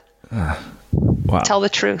 There's that. Wow. Tell the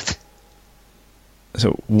truth.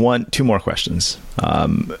 So 2 more questions.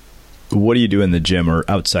 What do you do in the gym or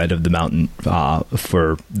outside of the mountain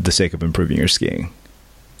for the sake of improving your skiing?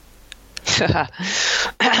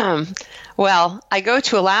 Well, I go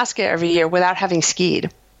to Alaska every year without having skied.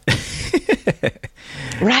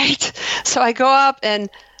 Right? So I go up, and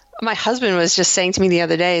my husband was just saying to me the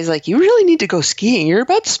other day, he's like, "You really need to go skiing. You're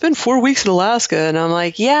about to spend 4 weeks in Alaska." And I'm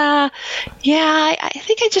like, yeah, I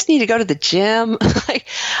think I just need to go to the gym.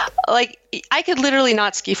 like I could literally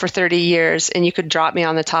not ski for 30 years and you could drop me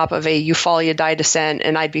on the top of a you fall, you die descent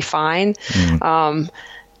and I'd be fine.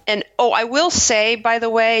 And I will say, by the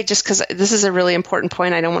way, just because this is a really important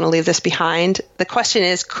point, I don't want to leave this behind. The question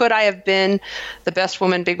is, could I have been the best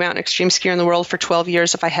woman big mountain extreme skier in the world for 12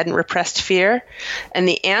 years if I hadn't repressed fear? And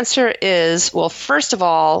the answer is, well, first of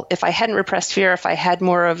all, if I hadn't repressed fear, if I had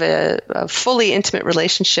more of a fully intimate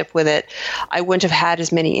relationship with it, I wouldn't have had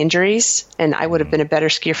as many injuries, and I would have been a better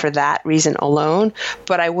skier for that reason alone,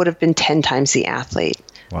 but I would have been 10 times the athlete.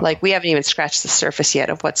 Wow. Like, we haven't even scratched the surface yet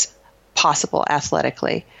of what's possible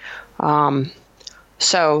athletically.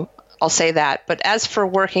 So I'll say that. But as for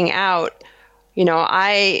working out,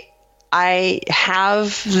 I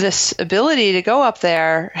have this ability to go up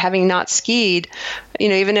there having not skied,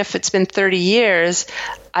 even if it's been 30 years,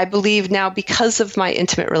 I believe now because of my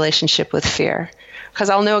intimate relationship with fear. Because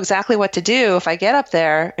I'll know exactly what to do if I get up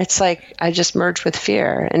there. It's like I just merge with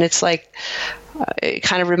fear. And it's like, it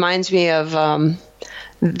kind of reminds me of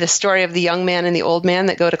the story of the young man and the old man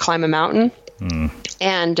that go to climb a mountain.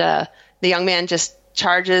 And the young man just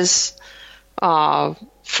charges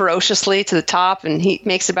ferociously to the top, and he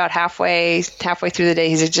makes about halfway through the day,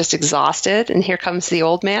 he's just exhausted. And here comes the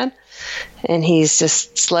old man, and he's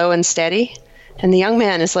just slow and steady. And the young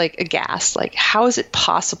man is like aghast, like, how is it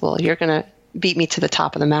possible you're going to beat me to the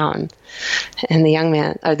top of the mountain? And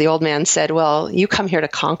the old man said, well, you come here to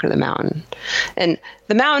conquer the mountain. And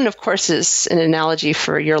the mountain, of course, is an analogy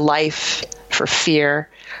for your life, for fear.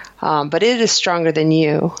 But it is stronger than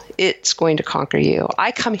you. It's going to conquer you.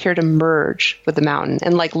 I come here to merge with the mountain.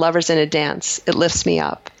 And like lovers in a dance, it lifts me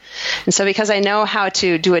up. And so because I know how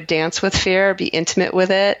to do a dance with fear, be intimate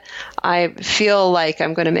with it, I feel like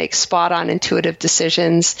I'm going to make spot-on intuitive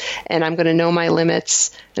decisions, and I'm going to know my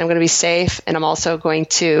limits, and I'm going to be safe, and I'm also going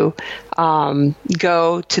to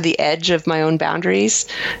go to the edge of my own boundaries.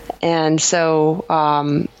 And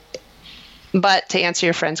so... But to answer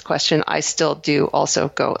your friend's question, I still do also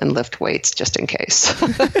go and lift weights just in case.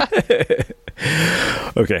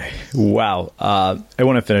 Okay. Wow. I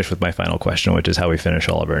want to finish with my final question, which is how we finish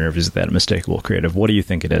all of our interviews with that Unmistakable Creative. What do you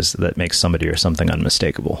think it is that makes somebody or something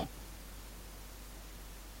unmistakable?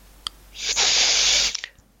 It's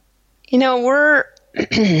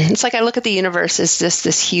like I look at the universe as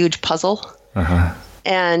this huge puzzle.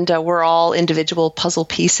 And we're all individual puzzle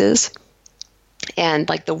pieces. And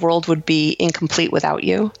like the world would be incomplete without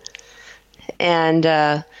you. And,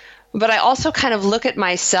 but I also kind of look at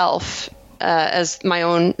myself as my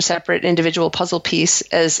own separate individual puzzle piece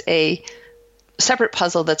as a separate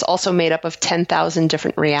puzzle that's also made up of 10,000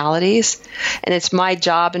 different realities. And it's my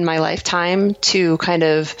job in my lifetime to kind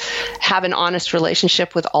of have an honest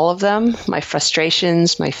relationship with all of them, my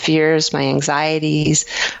frustrations, my fears, my anxieties,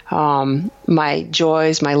 my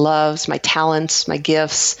joys, my loves, my talents, my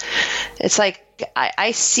gifts. It's like,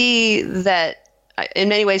 I see that in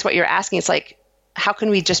many ways what you're asking, it's like, how can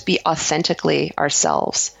we just be authentically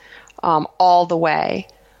ourselves all the way?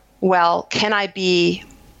 Well, can I be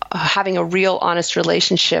having a real honest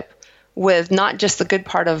relationship with not just the good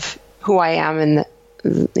part of who I am and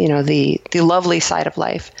the lovely side of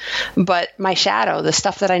life, but my shadow, the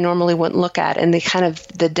stuff that I normally wouldn't look at, and the kind of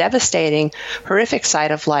the devastating, horrific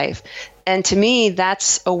side of life. And to me,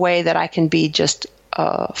 that's a way that I can be just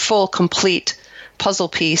a full, complete puzzle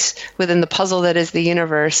piece within the puzzle that is the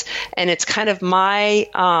universe. And it's kind of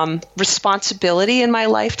my responsibility in my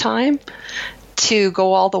lifetime to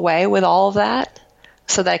go all the way with all of that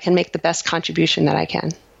so that I can make the best contribution that I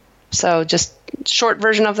can. So just short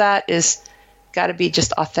version of that is got to be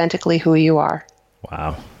just authentically who you are.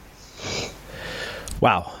 Wow.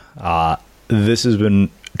 This has been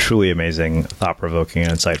truly amazing, thought-provoking,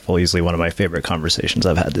 and insightful. Easily one of my favorite conversations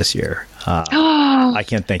I've had this year. I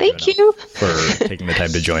can't thank you for taking the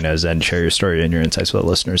time to join us and share your story and your insights with the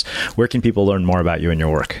listeners. Where can people learn more about you and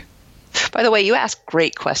your work? By the way, you ask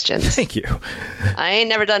great questions. Thank you. I ain't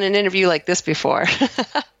never done an interview like this before.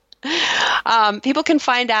 People can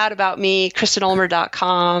find out about me,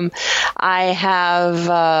 KristenUlmer.com. I have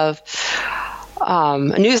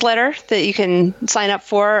a newsletter that you can sign up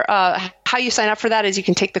for. How you sign up for that is you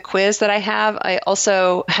can take the quiz that I have. I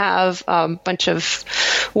also have a bunch of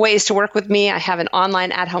ways to work with me. I have an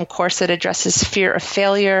online at-home course that addresses fear of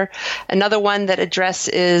failure. Another one that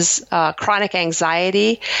addresses chronic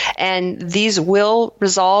anxiety. And these will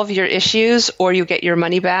resolve your issues or you get your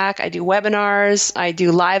money back. I do webinars. I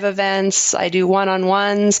do live events. I do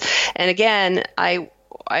one-on-ones. And again, I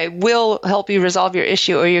will help you resolve your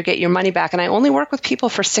issue or you get your money back. And I only work with people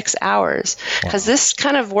for 6 hours because this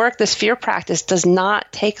kind of work, this fear practice does not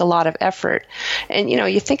take a lot of effort. And,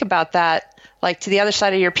 you think about that, like to the other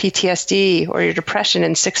side of your PTSD or your depression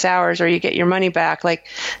in 6 hours or you get your money back. Like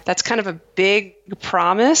that's kind of a big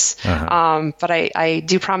promise. But I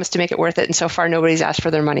do promise to make it worth it. And so far, nobody's asked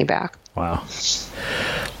for their money back. Wow.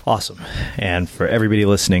 Awesome. And for everybody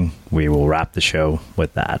listening, we will wrap the show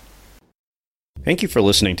with that. Thank you for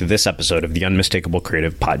listening to this episode of the Unmistakable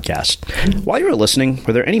Creative Podcast. While you were listening,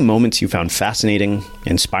 were there any moments you found fascinating,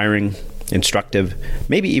 inspiring, instructive,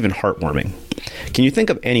 maybe even heartwarming? Can you think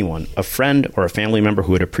of anyone, a friend or a family member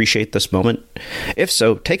who would appreciate this moment? If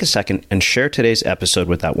so, take a second and share today's episode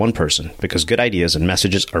with that one person, because good ideas and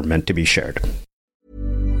messages are meant to be shared.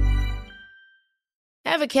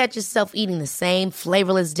 Ever catch yourself eating the same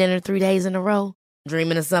flavorless dinner 3 days in a row?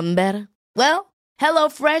 Dreaming of something better? Well,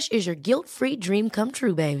 HelloFresh is your guilt-free dream come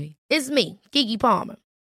true, baby. It's me, Keke Palmer.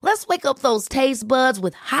 Let's wake up those taste buds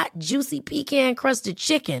with hot, juicy pecan-crusted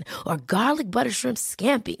chicken or garlic butter shrimp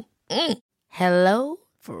scampi. Hello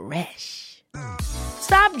Fresh.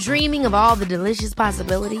 Stop dreaming of all the delicious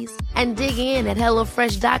possibilities and dig in at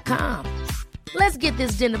HelloFresh.com. Let's get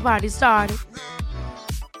this dinner party started.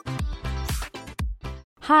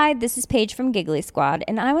 Hi, this is Paige from Giggly Squad,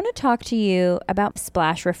 and I want to talk to you about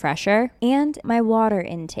Splash Refresher and my water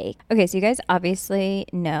intake. Okay, so you guys obviously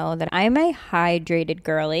know that I'm a hydrated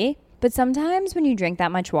girly, but sometimes when you drink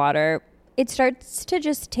that much water, it starts to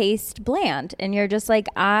just taste bland, and you're just like,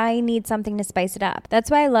 I need something to spice it up.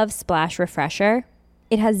 That's why I love Splash Refresher.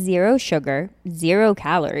 It has 0 sugar, 0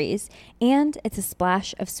 calories, and it's a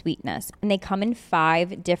splash of sweetness. And they come in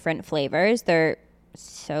 5 different flavors. They're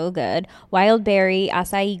so good. Wild berry,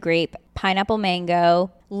 acai grape, pineapple mango,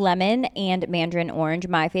 lemon, and mandarin orange.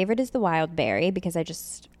 My favorite is the wild berry because I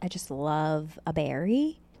just love a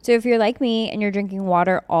berry. So if you're like me and you're drinking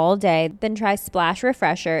water all day, then try Splash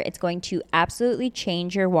Refresher. It's going to absolutely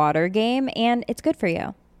change your water game, and it's good for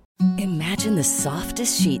you. Imagine the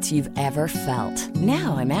softest sheets you've ever felt.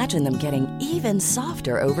 Now imagine them getting even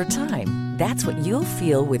softer over time. That's what you'll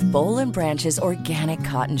feel with Boll & Branch's organic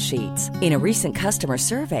cotton sheets. In a recent customer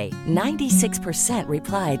survey, 96%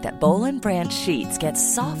 replied that Boll & Branch sheets get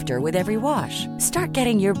softer with every wash. Start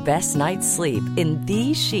getting your best night's sleep in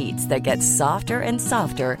these sheets that get softer and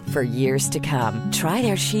softer for years to come. Try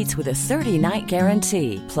their sheets with a 30-night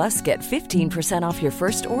guarantee. Plus, get 15% off your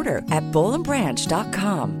first order at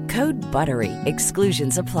bollandbranch.com. Code BUTTERY.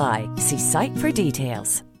 Exclusions apply. See site for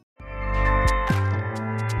details.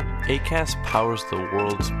 Acast powers the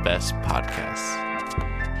world's best podcasts.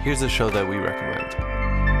 Here's a show that we recommend.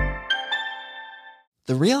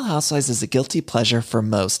 The Real Housewives is a guilty pleasure for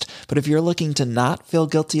most, but if you're looking to not feel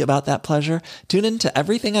guilty about that pleasure, tune in to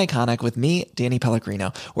Everything Iconic with me, Danny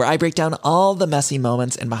Pellegrino, where I break down all the messy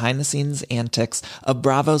moments and behind-the-scenes antics of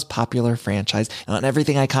Bravo's popular franchise. And on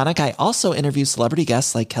Everything Iconic, I also interview celebrity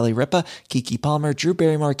guests like Kelly Ripa, Keke Palmer, Drew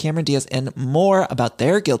Barrymore, Cameron Diaz, and more about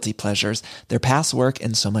their guilty pleasures, their past work,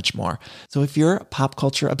 and so much more. So if you're pop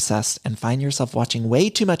culture obsessed and find yourself watching way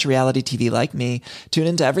too much reality TV like me, tune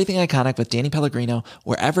into Everything Iconic with Danny Pellegrino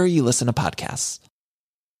wherever you listen to podcasts.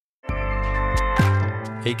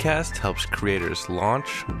 Acast helps creators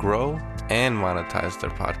launch, grow, and monetize their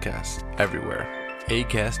podcasts everywhere.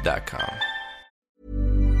 Acast.com.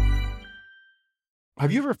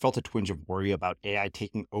 Have you ever felt a twinge of worry about AI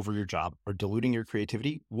taking over your job or diluting your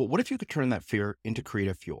creativity? Well, what if you could turn that fear into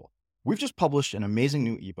creative fuel? We've just published an amazing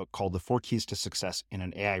new ebook called The 4 Keys to Success in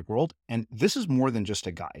an AI World, and this is more than just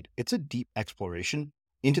a guide. It's a deep exploration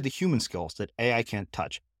into the human skills that AI can't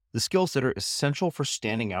touch, the skills that are essential for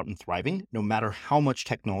standing out and thriving, no matter how much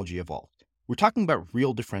technology evolved. We're talking about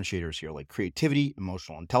real differentiators here, like creativity,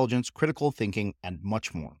 emotional intelligence, critical thinking, and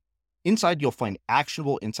much more. Inside, you'll find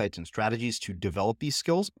actionable insights and strategies to develop these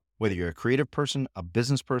skills, whether you're a creative person, a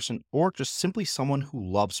business person, or just simply someone who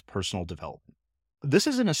loves personal development. This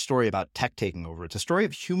isn't a story about tech taking over. It's a story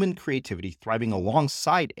of human creativity thriving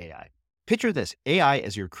alongside AI. Picture this, AI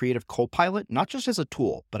as your creative co-pilot, not just as a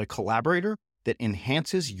tool, but a collaborator that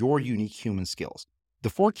enhances your unique human skills.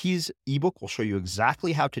 The 4 Keys ebook will show you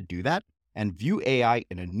exactly how to do that and view AI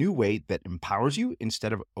in a new way that empowers you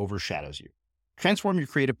instead of overshadows you. Transform your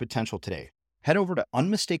creative potential today. Head over to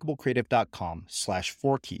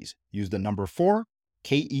unmistakablecreative.com/4keys. Use the number 4,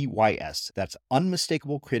 KEYS. That's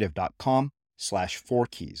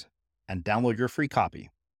unmistakablecreative.com/4keys and download your free copy.